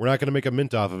not going to make a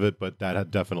mint off of it, but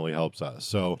that definitely helps us.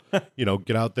 So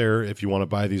get out there if you want to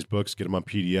buy these books, get them on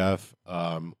PDF,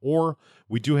 or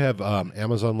we do have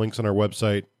Amazon links on our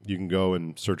website. You can go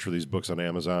and search for these books on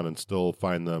Amazon and still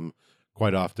find them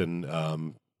quite often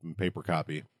in paper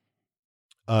copy.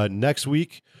 Next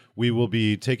week, we will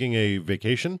be taking a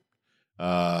vacation.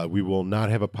 We will not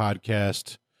have a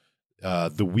podcast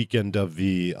the weekend of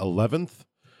the 11th.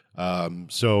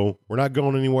 So we're not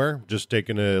going anywhere, just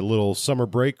taking a little summer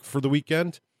break for the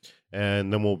weekend.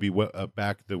 And then we'll be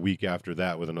back the week after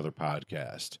that with another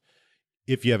podcast.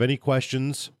 If you have any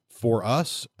questions for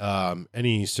us,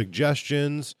 any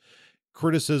suggestions,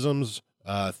 criticisms,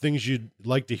 things you'd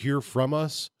like to hear from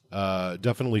us,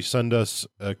 definitely send us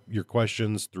your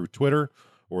questions through Twitter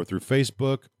or through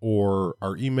Facebook or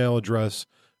our email address,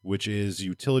 which is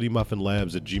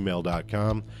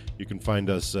utilitymuffinlabs@gmail.com. You can find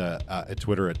us at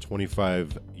Twitter at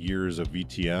 25 years of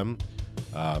VTM.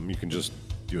 You can just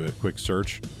do a quick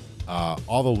search.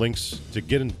 All the links to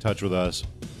get in touch with us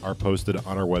are posted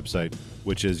on our website,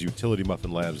 which is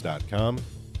utilitymuffinlabs.com.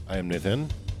 I am Nathan.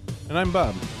 And I'm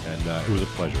Bob. And it was a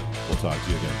pleasure. We'll talk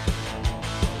to you again.